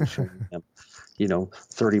portfolios and showing them,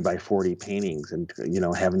 30 by 40 paintings, and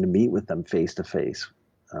having to meet with them face to face,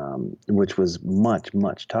 which was much,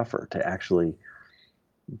 much tougher to actually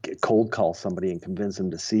cold call somebody and convince them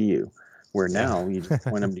to see you. Where yeah, now you just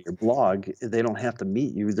point them to your blog, they don't have to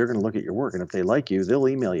meet you. They're going to look at your work, and if they like you, they'll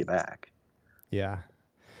email you back. yeah.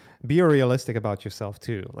 Be realistic about yourself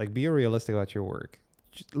too. Like, be realistic about your work.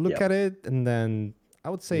 Just look Yep. at it, and then I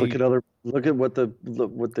would Look say, at what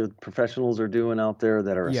the professionals are doing out there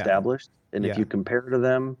that are yeah, established, and if yeah, you compare to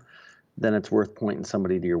them, then it's worth pointing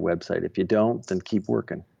somebody to your website. If you don't, then keep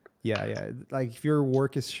working. yeah. Like, if your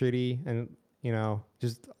work is shitty, and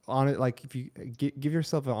just on it, like, if you give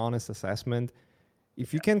yourself an honest assessment,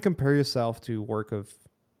 if you Yeah. can compare yourself to work of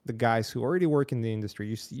the guys who already work in the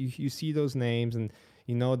industry, you see those names, and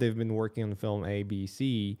they've been working on film A, B,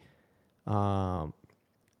 C, um,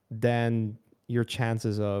 then your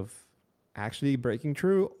chances of actually breaking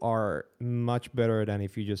through are much better than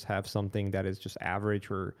if you just have something that is just average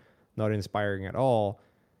or not inspiring at all.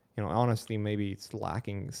 Honestly, maybe it's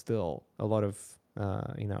lacking still a lot of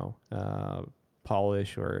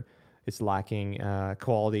polish, or it's lacking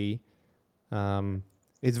quality. um,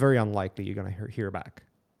 it's very unlikely you're gonna hear back.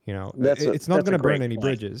 That's a It's not that's a gonna burn great any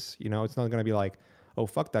point. bridges. It's not gonna be like, oh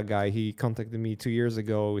fuck that guy. He contacted me 2 years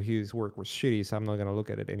ago. His work was shitty, so I'm not gonna look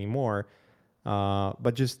at it anymore.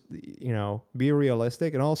 But just be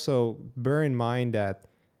realistic, and also bear in mind that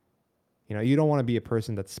you don't want to be a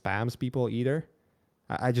person that spams people either.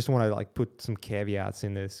 I just want to like put some caveats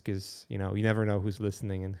in this, because you never know who's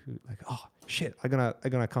listening, and who, like, oh shit, I'm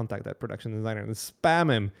gonna contact that production designer and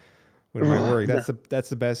spam him with my work. No, That's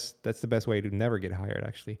the best way to never get hired,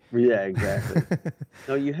 actually. yeah, exactly.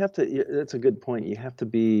 No, you have to. That's a good point. You have to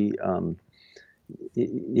be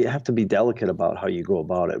delicate about how you go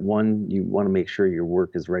about it. One, you want to make sure your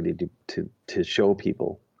work is ready to show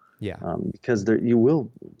people, Yeah, because you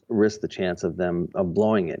will risk the chance of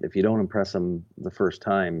blowing it if you don't impress them the first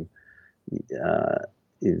time. Uh,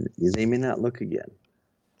 they may not look again.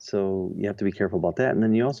 So you have to be careful about that, and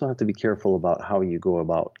then you also have to be careful about how you go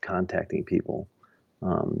about contacting people,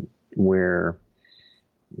 where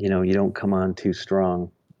you don't come on too strong.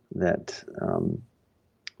 that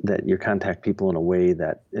that you contact people in a way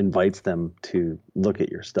that invites them to look at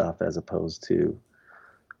your stuff as opposed to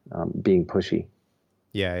being pushy.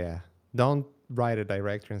 Yeah, yeah. Don't write a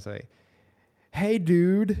director and say, "Hey,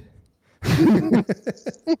 dude, can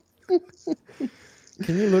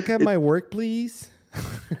you look at It, my work, please?"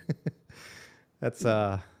 That's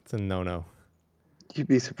a no-no. you'd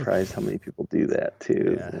be surprised how many people do that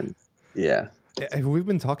too. Yeah. And yeah, We've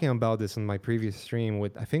been talking about this in my previous stream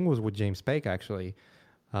with, I think it was with James Pake actually.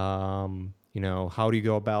 How do you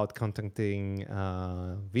go about contacting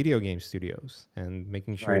video game studios and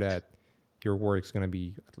making sure right. that your work's going to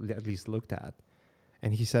be at least looked at?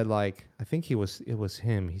 And he said, like, I think it was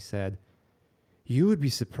him. He said, you would be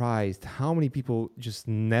surprised how many people just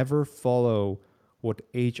never follow what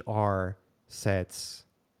HR sets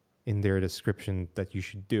in their description that you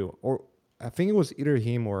should do. Or I think it was either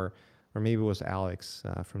him or maybe it was Alex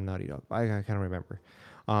from Naughty Dog. I can't remember.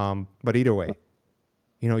 But either way,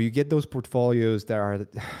 you get those portfolios that are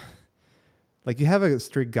like you have a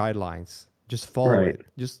strict guidelines. Just follow Right. it.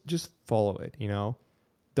 Just follow it.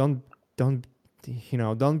 Don't don't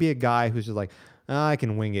don't be a guy who's just like, I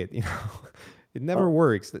can wing it. It never Oh,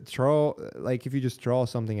 works. Throw like if you just draw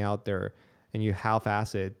something out there and you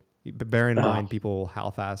half-ass it. Bear in oh, mind, people will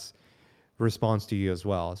half-ass response to you as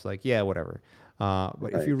well. It's like, yeah, whatever.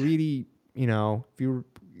 But if you right. really, if you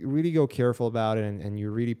really go careful about it and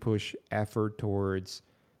you really push effort towards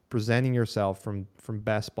presenting yourself from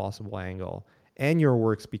best possible angle, and your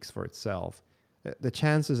work speaks for itself, the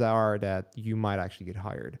chances are that you might actually get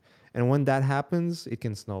hired. And when that happens, it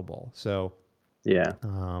can snowball. So, Yeah.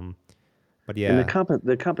 um, but And yeah,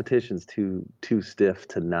 the competition's too stiff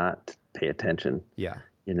to not pay attention. yeah,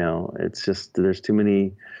 It's just there's too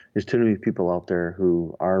many people out there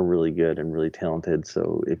who are really good and really talented.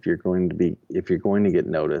 So if you're going to get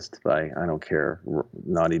noticed by, I don't care,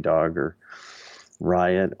 Naughty Dog or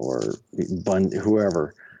Riot or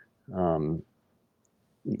whoever, um,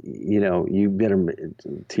 you better,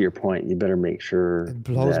 to your point, you better make sure it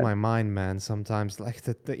blows that my mind, man. Sometimes, like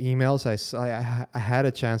the emails I saw, I had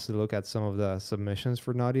a chance to look at some of the submissions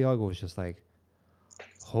for Naughty Dog. It was just like,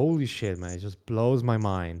 holy shit, man! It just blows my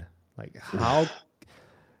mind. Like how,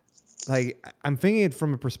 like I'm thinking it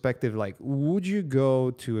from a perspective like, would you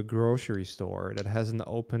go to a grocery store that has an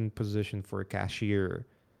open position for a cashier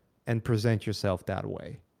and present yourself that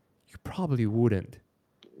way? You probably wouldn't.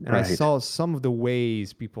 And I right, saw some of the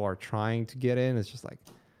ways people are trying to get in. It's just like,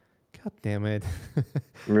 God damn it.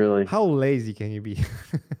 really. How lazy can you be?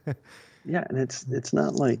 Yeah, and it's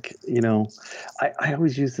not like, I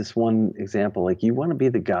always use this one example, like you want to be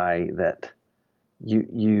the guy that you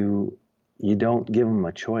you you don't give them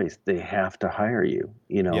a choice. They have to hire you,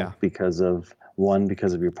 Yeah. because of one,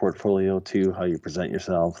 because of your portfolio, two, how you present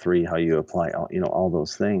yourself, three, how you apply all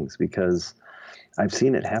those things. Because I've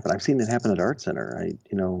seen it happen. I've seen it happen at Art Center.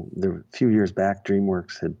 A few years back,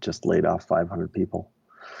 DreamWorks had just laid off 500 people,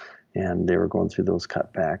 and they were going through those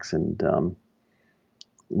cutbacks. And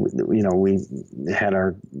we had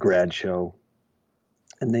our grad show,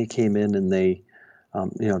 and they came in and they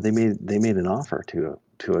made an offer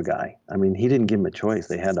to a guy. I mean, he didn't give him a choice.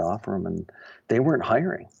 They had to offer him, and they weren't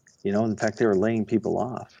hiring. In fact, they were laying people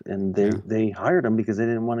off, and they Yeah. they hired him because they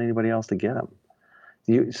didn't want anybody else to get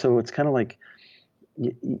him. So it's kind of like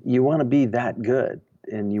you want to be that good,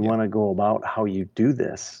 and you Yeah. want to go about how you do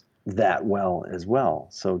this that well as well.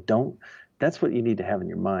 So don't. That's what you need to have in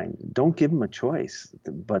your mind. Don't give them a choice,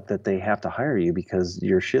 but that they have to hire you because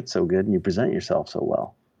your shit's so good and you present yourself so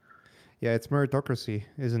well. Yeah, it's meritocracy,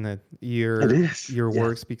 isn't it? It Your is. your Yeah.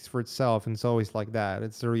 work speaks for itself, and it's always like that.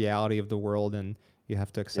 It's the reality of the world, and you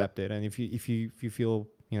have to Yep. accept it. And if you feel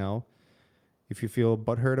if you feel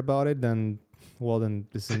butthurt about it, then well, then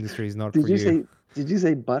this industry is not for Did you you. say did you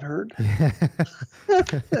say butthurt? Yeah.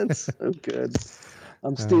 That's so good.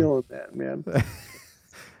 I'm Uh, stealing that, man.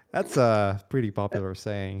 that's a pretty popular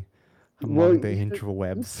saying Well, among the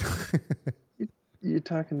interwebs. you, you're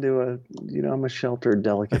talking to I'm a sheltered,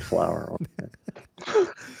 delicate flower.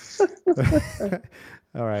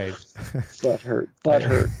 All right. Butthurt, I,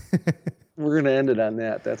 butthurt. We're gonna end it on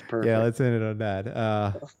that. That's yeah, perfect. let's end it on that.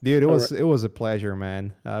 Dude, it All right. was it was a pleasure,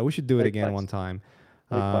 man. We should do it again one Likewise. time.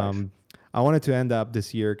 Likewise. Um, I wanted to end up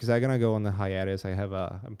this year because I'm gonna go on the hiatus.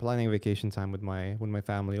 I'm planning vacation time with my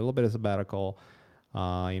family, a little bit of sabbatical.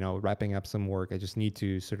 Wrapping up some work. I just need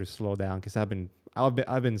to sort of slow down because I've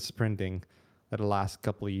been sprinting the last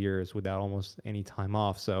couple of years without almost any time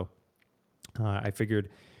off. So I figured,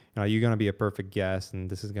 you're gonna be a perfect guest, and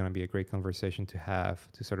this is gonna be a great conversation to have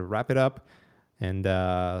to sort of wrap it up, and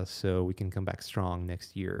so we can come back strong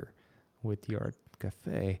next year with the art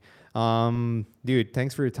Cafe. Dude,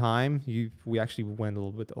 thanks for your time. We actually went a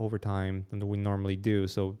little bit over time than we normally do,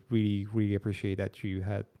 so really, really appreciate that you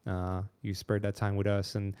spared that time with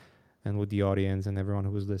us and with the audience and everyone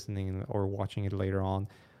who was listening or watching it later on.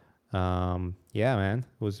 Yeah, man,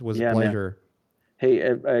 it was a Yeah, man. pleasure. Hey,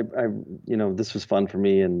 this was fun for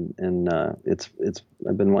me, and it's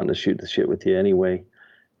I've been wanting to shoot the shit with you anyway,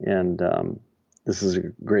 and this is a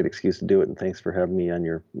great excuse to do it. And thanks for having me on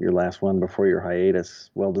your last one before your hiatus.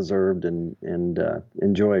 Well deserved, and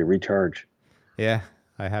enjoy, recharge. Yeah,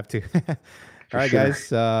 I have to. All For right, sure.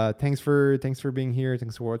 guys. Thanks for being here.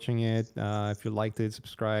 Thanks for watching it. If you liked it,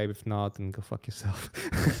 subscribe. If not, then go fuck yourself.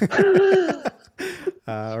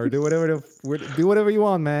 Or do whatever you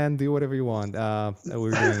want, man. Do whatever you want.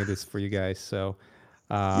 We're doing this for you guys. So,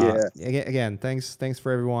 Yeah. again, thanks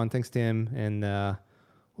for everyone. Thanks, Tim, and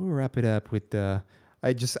we'll wrap it up with.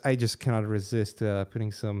 I just cannot resist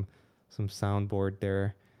putting some soundboard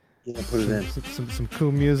there. Yeah. Put it in. Some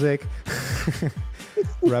cool music.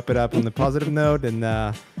 Wrap it up on the positive note, and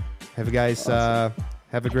have you guys Awesome.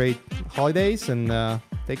 have a great holidays and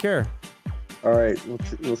take care. All right.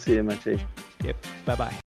 We'll see you, Machi. Yep. Bye bye.